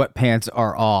sweatpants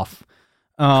are off.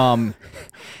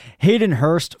 Hayden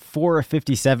Hurst, 4 of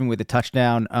 57 with a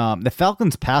touchdown. The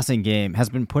Falcons passing game has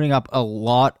been putting up a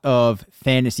lot of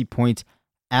fantasy points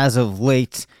as of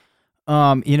late.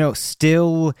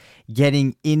 Still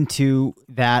getting into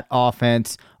that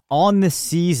offense on the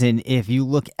season. If you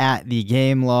look at the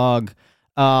game log,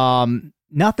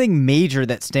 nothing major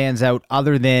that stands out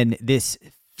other than this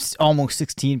almost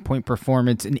 16-point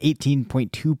performance, an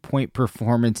 18.2-point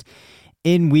performance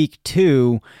in week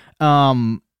 2.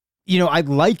 I'd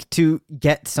like to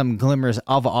get some glimmers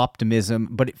of optimism,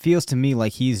 but it feels to me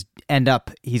like he's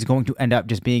going to end up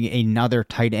just being another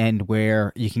tight end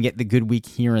where you can get the good week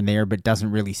here and there, but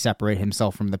doesn't really separate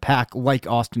himself from the pack like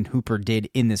Austin Hooper did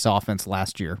in this offense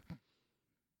last year.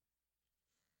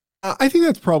 I think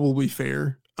that's probably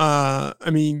fair.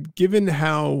 Given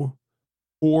how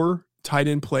poor tight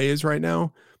end play is right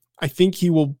now, I think he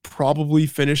will probably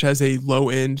finish as a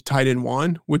low-end tight end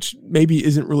 1, which maybe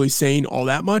isn't really saying all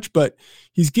that much, but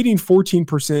he's getting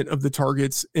 14% of the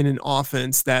targets in an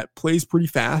offense that plays pretty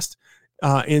fast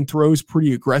and throws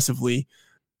pretty aggressively.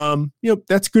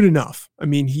 That's good enough.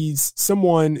 He's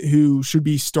someone who should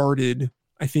be started,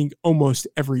 I think, almost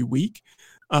every week.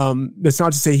 That's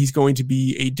not to say he's going to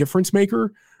be a difference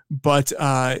maker, but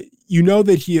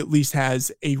that he at least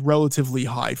has a relatively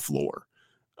high floor.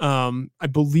 I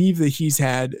believe that he's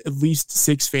had at least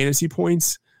 6 fantasy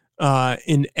points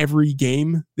in every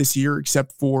game this year,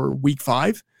 except for week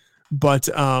 5. But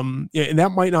and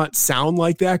that might not sound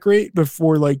like that great, but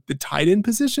for the tight end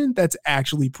position, that's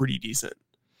actually pretty decent.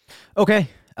 Okay,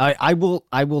 I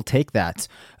will take that.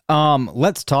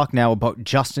 Let's talk now about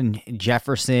Justin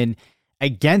Jefferson.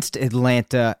 Against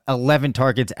Atlanta, 11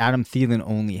 targets. Adam Thielen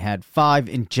only had 5,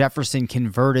 and Jefferson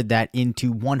converted that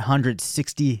into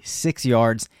 166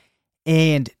 yards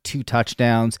and 2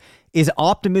 touchdowns. Is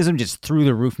optimism just through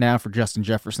the roof now for Justin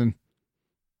Jefferson?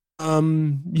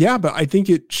 Yeah, but I think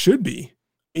it should be.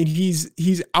 And he's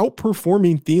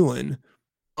outperforming Thielen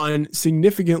on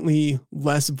significantly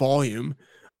less volume.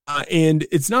 And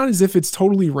it's not as if it's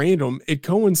totally random. It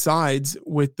coincides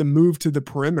with the move to the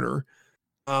perimeter.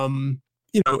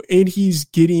 And he's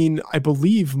getting, I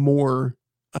believe, more,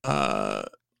 I'm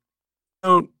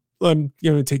going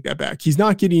to take that back. He's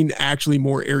not getting actually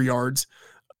more air yards,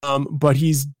 but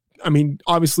he's,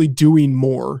 obviously doing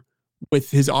more with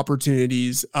his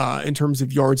opportunities in terms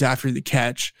of yards after the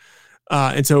catch.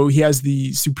 And so he has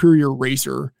the superior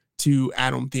racer to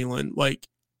Adam Thielen.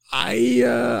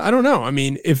 I don't know.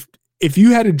 If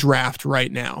you had a draft right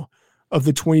now of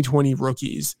the 2020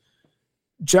 rookies,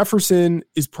 Jefferson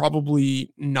is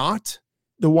probably not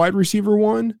the wide receiver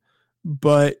 1,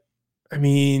 but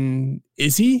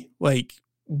is he?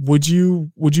 Would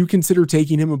you consider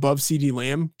taking him above CeeDee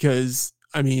Lamb? Because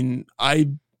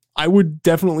I would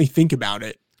definitely think about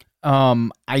it.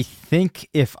 I think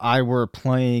if I were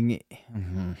playing,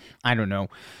 I don't know,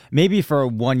 maybe for a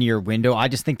 1-year window, I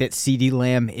just think that CeeDee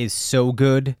Lamb is so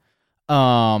good.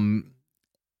 And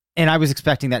I was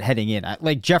expecting that heading in.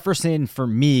 Jefferson for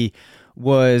me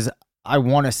was, I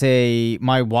want to say,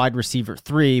 my wide receiver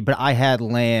 3, but I had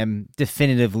Lamb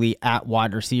definitively at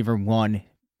wide receiver 1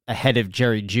 ahead of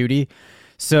Jerry Jeudy.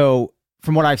 So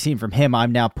from what I've seen from him,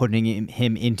 I'm now putting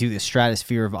him into the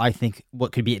stratosphere of, I think,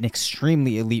 what could be an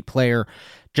extremely elite player.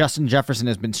 Justin Jefferson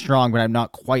has been strong, but I'm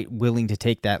not quite willing to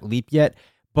take that leap yet.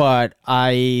 But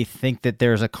I think that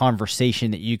there's a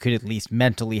conversation that you could at least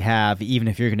mentally have, even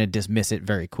if you're going to dismiss it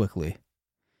very quickly.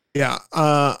 Yeah.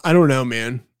 I don't know,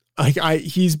 man.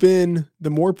 He's been the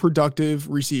more productive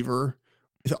receiver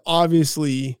with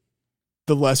obviously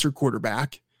the lesser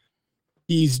quarterback.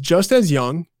 He's just as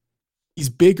young. He's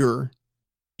bigger.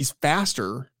 He's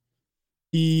faster.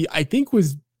 He, I think,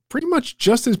 was pretty much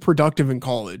just as productive in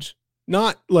college.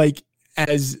 Not like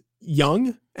as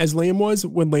young as Lamb was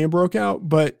when Lamb broke out,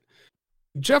 but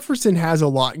Jefferson has a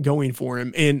lot going for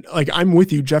him. And like, I'm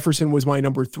with you. Jefferson was my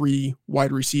number 3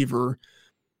 wide receiver,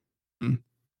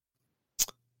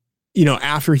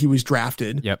 after he was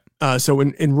drafted. Yep. So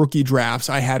in rookie drafts,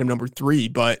 I had him number 3,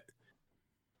 but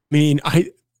I mean,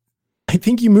 I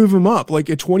think you move him up like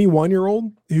a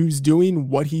 21-year-old who's doing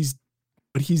what he's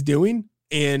doing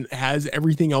and has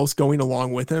everything else going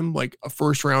along with him, like a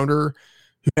first rounder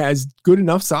who has good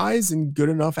enough size and good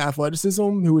enough athleticism,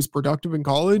 who was productive in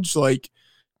college. Like,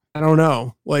 I don't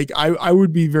know. Like, I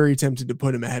would be very tempted to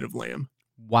put him ahead of Lamb.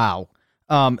 Wow.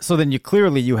 So then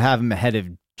you have him ahead of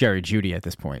Jerry Jeudy at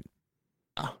this point.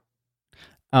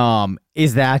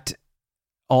 Is that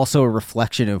also a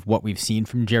reflection of what we've seen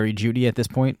from Jerry Jeudy at this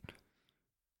point?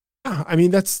 I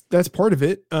mean, that's part of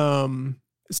it.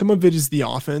 Some of it is the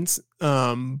offense.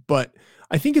 But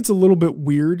I think it's a little bit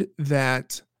weird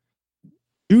that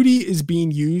Jeudy is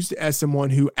being used as someone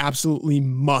who absolutely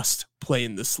must play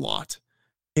in the slot.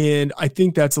 And I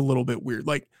think that's a little bit weird.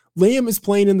 Like, Lamb is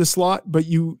playing in the slot, but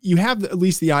you have at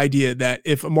least the idea that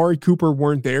if Amari Cooper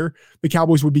weren't there, the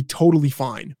Cowboys would be totally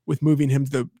fine with moving him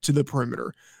to the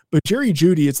perimeter. But Jerry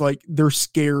Jeudy, it's like they're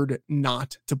scared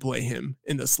not to play him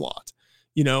in the slot.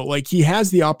 Like, he has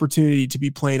the opportunity to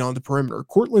be playing on the perimeter.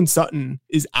 Courtland Sutton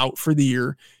is out for the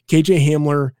year. KJ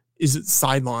Hamler is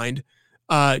sidelined.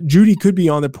 Jeudy could be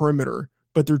on the perimeter,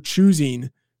 but they're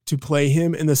choosing to play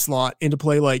him in the slot and to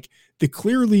play like the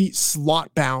clearly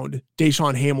slot-bound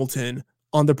Deshaun Hamilton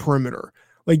on the perimeter.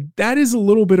 Like, that is a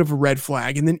little bit of a red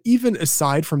flag. And then even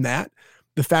aside from that,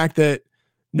 the fact that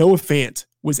Noah Fant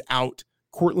was out,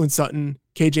 Courtland Sutton,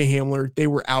 KJ Hamler, they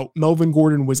were out, Melvin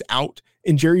Gordon was out,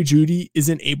 and Jerry Jeudy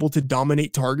isn't able to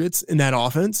dominate targets in that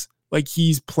offense. Like,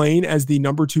 he's playing as the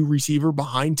number 2 receiver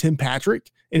behind Tim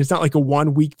Patrick, and it's not like a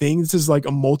 1 week thing. This is like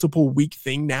a multiple week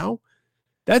thing now.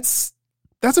 That's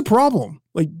a problem.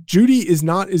 Like, Jeudy is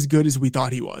not as good as we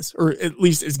thought he was, or at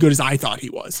least as good as I thought he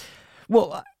was.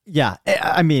 Well, yeah.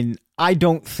 I mean, I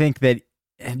don't think that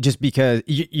just because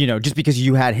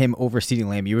you had him over CeeDee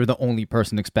Lamb, you were the only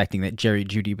person expecting that Jerry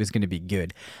Jeudy was going to be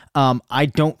good. I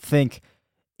don't think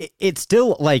it's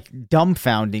still like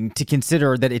dumbfounding to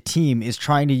consider that a team is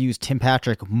trying to use Tim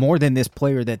Patrick more than this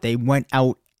player that they went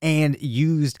out and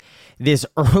used this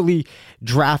early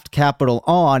draft capital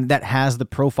on, that has the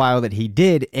profile that he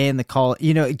did and the call.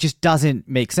 It just doesn't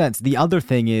make sense. The other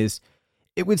thing is,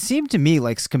 it would seem to me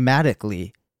like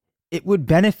schematically, it would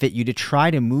benefit you to try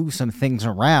to move some things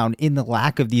around in the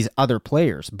lack of these other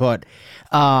players. But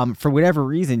for whatever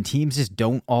reason, teams just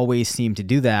don't always seem to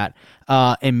do that.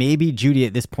 And maybe Jeudy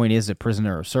at this point is a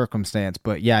prisoner of circumstance.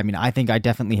 But yeah, I mean, I think I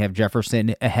definitely have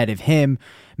Jefferson ahead of him.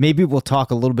 Maybe we'll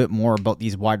talk a little bit more about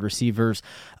these wide receivers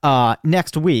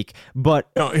next week. But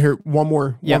here, one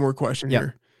more question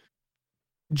here.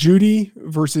 Jeudy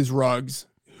versus Ruggs.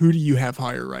 Who do you have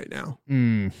higher right now?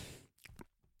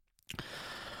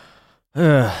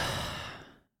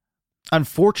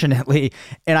 Unfortunately,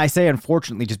 and I say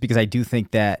unfortunately just because I do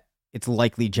think that it's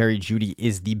likely Jerry Jeudy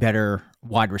is the better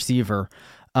wide receiver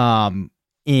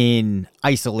in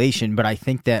isolation, but I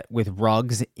think that with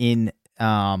Ruggs in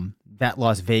that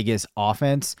Las Vegas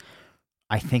offense,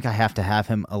 I think I have to have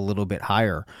him a little bit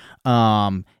higher.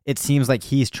 It seems like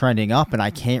he's trending up, and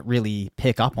I can't really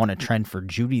pick up on a trend for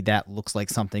Jeudy that looks like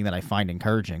something that I find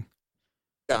encouraging.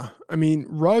 Yeah, I mean,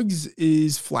 Ruggs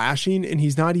is flashing, and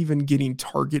he's not even getting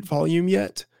target volume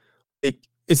yet.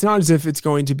 It's not as if it's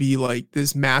going to be like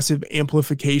this massive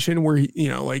amplification where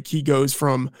he goes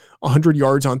from 100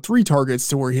 yards on 3 targets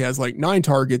to where he has like 9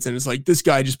 targets, and it's like this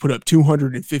guy just put up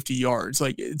 250 yards.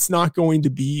 Like, it's not going to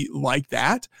be like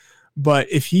that. But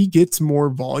if he gets more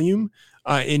volume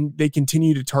and they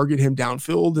continue to target him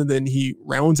downfield, and then he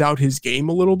rounds out his game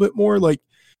a little bit more, like,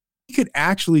 he could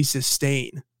actually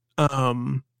sustain.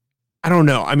 I don't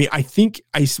know. I mean, I think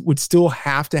I would still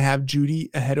have to have Jeudy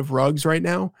ahead of Ruggs right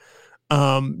now.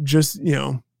 Just,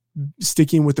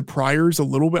 sticking with the priors a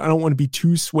little bit. I don't want to be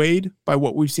too swayed by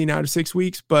what we've seen out of 6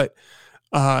 weeks, but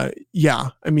yeah,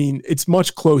 I mean, it's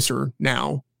much closer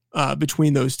now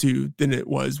between those two than it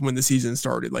was when the season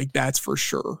started. Like, that's for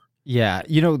sure. Yeah.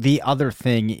 The other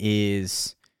thing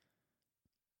is,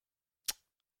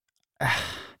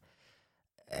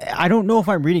 I don't know if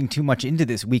I'm reading too much into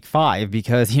this week 5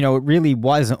 because, it really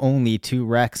was only 2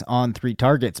 recs on 3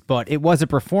 targets, but it was a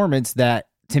performance that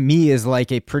to me is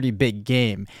like a pretty big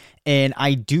game. And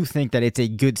I do think that it's a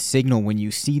good signal when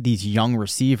you see these young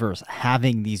receivers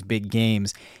having these big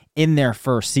games in their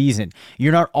first season.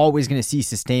 You're not always going to see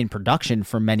sustained production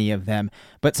from many of them,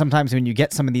 but sometimes when you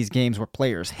get some of these games where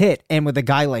players hit, and with a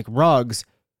guy like Ruggs,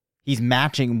 he's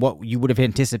matching what you would have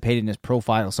anticipated in his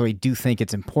profile. So I do think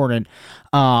it's important,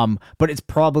 but it's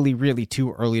probably really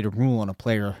too early to rule on a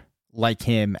player like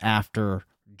him after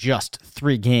just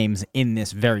 3 games in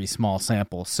this very small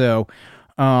sample. So,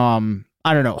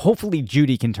 I don't know. Hopefully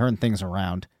Judy can turn things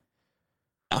around.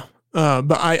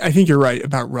 But I think you're right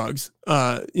about Ruggs.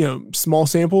 Small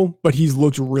sample, but he's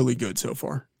looked really good so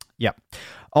far. Yep.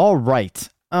 All right.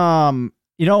 I'm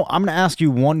going to ask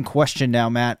you one question now,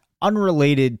 Matt,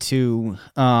 unrelated to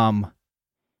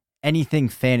anything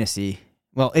fantasy.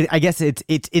 Well, I guess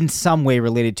it's in some way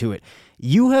related to it.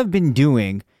 You have been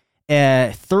doing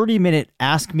a 30-minute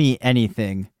Ask Me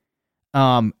Anything.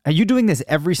 Are you doing this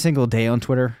every single day on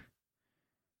Twitter?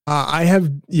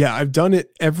 I've done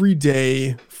it every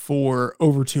day for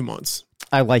over 2 months.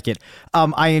 I like it.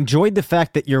 I enjoyed the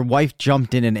fact that your wife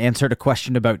jumped in and answered a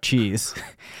question about cheese.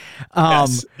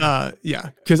 Yes.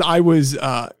 Because I was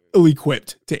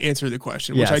ill-equipped to answer the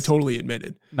question, which I totally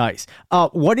admitted. Nice.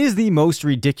 What is the most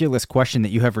ridiculous question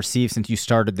that you have received since you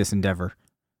started this endeavor?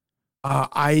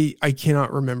 I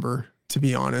cannot remember, to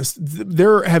be honest.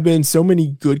 There have been so many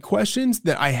good questions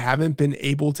that I haven't been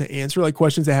able to answer, like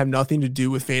questions that have nothing to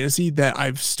do with fantasy, that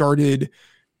I've started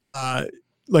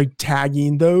like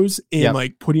tagging those and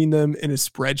like putting them in a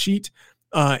spreadsheet.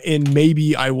 And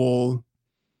maybe I will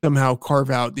somehow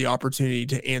carve out the opportunity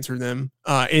to answer them.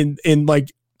 And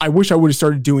like, I wish I would have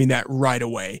started doing that right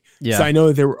away. Yeah. So I know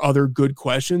that there were other good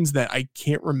questions that I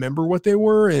can't remember what they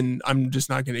were, and I'm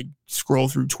just not going to scroll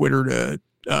through Twitter to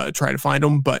try to find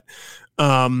them. But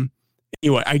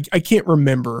anyway, I can't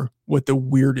remember what the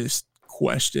weirdest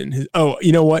question is. Oh,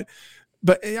 you know what?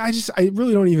 But I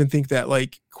really don't even think that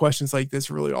like questions like this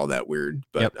are really all that weird,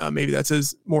 but maybe that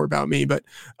says more about me. But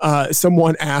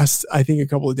someone asked, I think a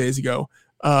couple of days ago,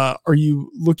 are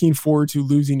you looking forward to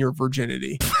losing your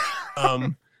virginity?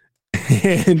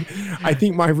 And I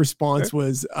think my response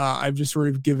was, I've just sort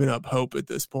of given up hope at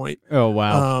this point. Oh,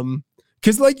 wow.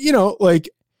 Cause like,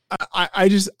 I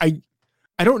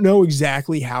don't know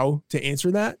exactly how to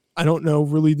answer that. I don't know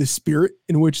really the spirit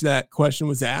in which that question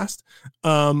was asked.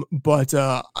 But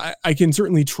I can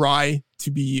certainly try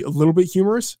to be a little bit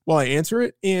humorous while I answer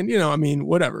it. And,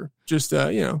 whatever, just,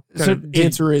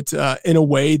 answer it in a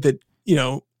way that,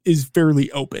 is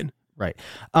fairly open. Right.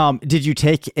 Did you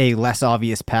take a less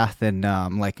obvious path than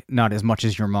like not as much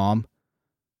as your mom?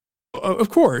 Of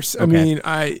course. Okay. I mean,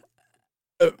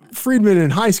 Friedman in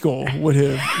high school would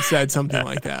have said something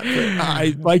like that, but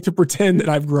I like to pretend that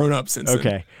I've grown up since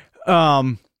then.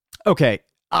 Okay.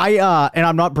 And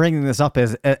I'm not bringing this up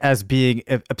as being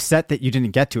upset that you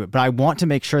didn't get to it, but I want to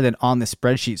make sure that on the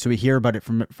spreadsheet, so we hear about it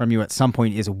from you at some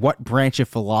point, is what branch of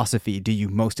philosophy do you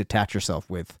most attach yourself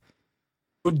with?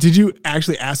 Did you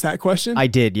actually ask that question? I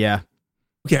did, yeah.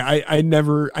 Okay, I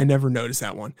never noticed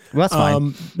that one. Well, that's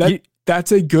fine.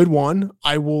 That's a good one.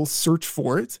 I will search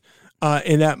for it,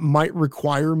 and that might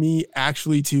require me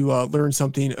actually to learn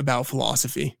something about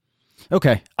philosophy.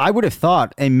 Okay, I would have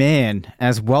thought a man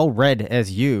as well read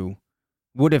as you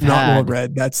would have not well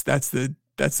read. That's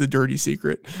the dirty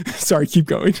secret. Sorry, keep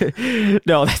going.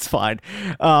 No, that's fine.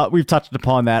 We've touched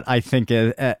upon that, I think,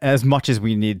 as much as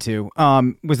we need to.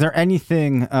 Was there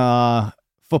anything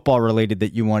football related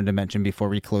that you wanted to mention before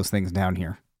we close things down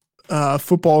here?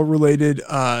 Football related?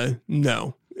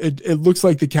 No. It looks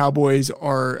like the Cowboys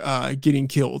are getting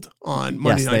killed on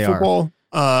Monday Night Football.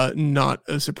 Not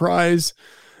a surprise.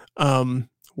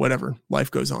 Whatever. Life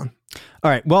goes on.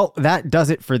 All right. Well, that does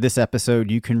it for this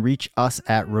episode. You can reach us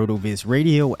at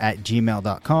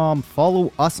rotovizradio@gmail.com.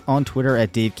 Follow us on Twitter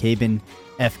at Dave Cabin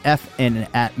FF and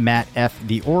at Matt F.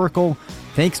 The Oracle.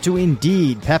 Thanks to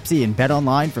Indeed, Pepsi, and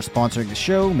BetOnline for sponsoring the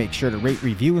show. Make sure to rate,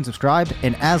 review, and subscribe.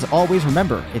 And as always,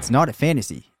 remember, it's not a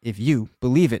fantasy if you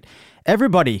believe it.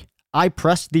 Everybody, I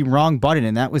pressed the wrong button,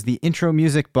 and that was the intro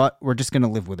music, but we're just going to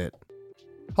live with it.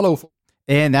 Hello.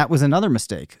 And that was another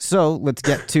mistake. So let's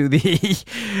get to the,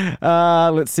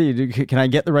 let's see, can I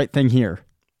get the right thing here?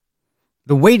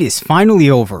 The wait is finally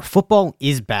over. Football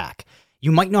is back.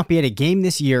 You might not be at a game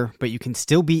this year, but you can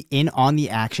still be in on the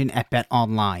action at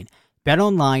BetOnline.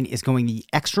 BetOnline is going the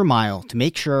extra mile to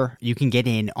make sure you can get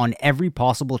in on every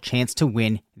possible chance to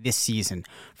win this season.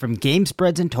 From game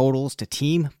spreads and totals to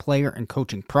team, player, and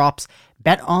coaching props,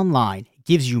 BetOnline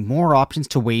gives you more options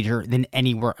to wager than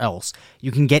anywhere else.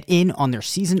 You can get in on their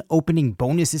season opening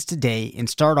bonuses today and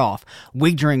start off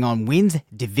wagering on wins,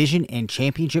 division, and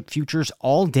championship futures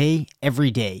all day,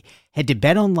 every day. Head to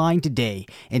BetOnline today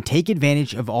and take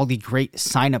advantage of all the great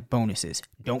sign-up bonuses.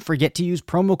 Don't forget to use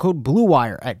promo code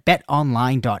BLUEWIRE at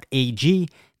betonline.ag.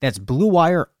 That's Blue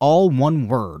Wire, all one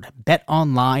word.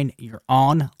 BetOnline, your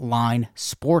online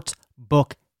sports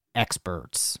book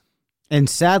experts. And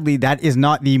sadly, that is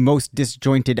not the most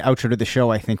disjointed outro to the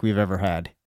show I think we've ever had.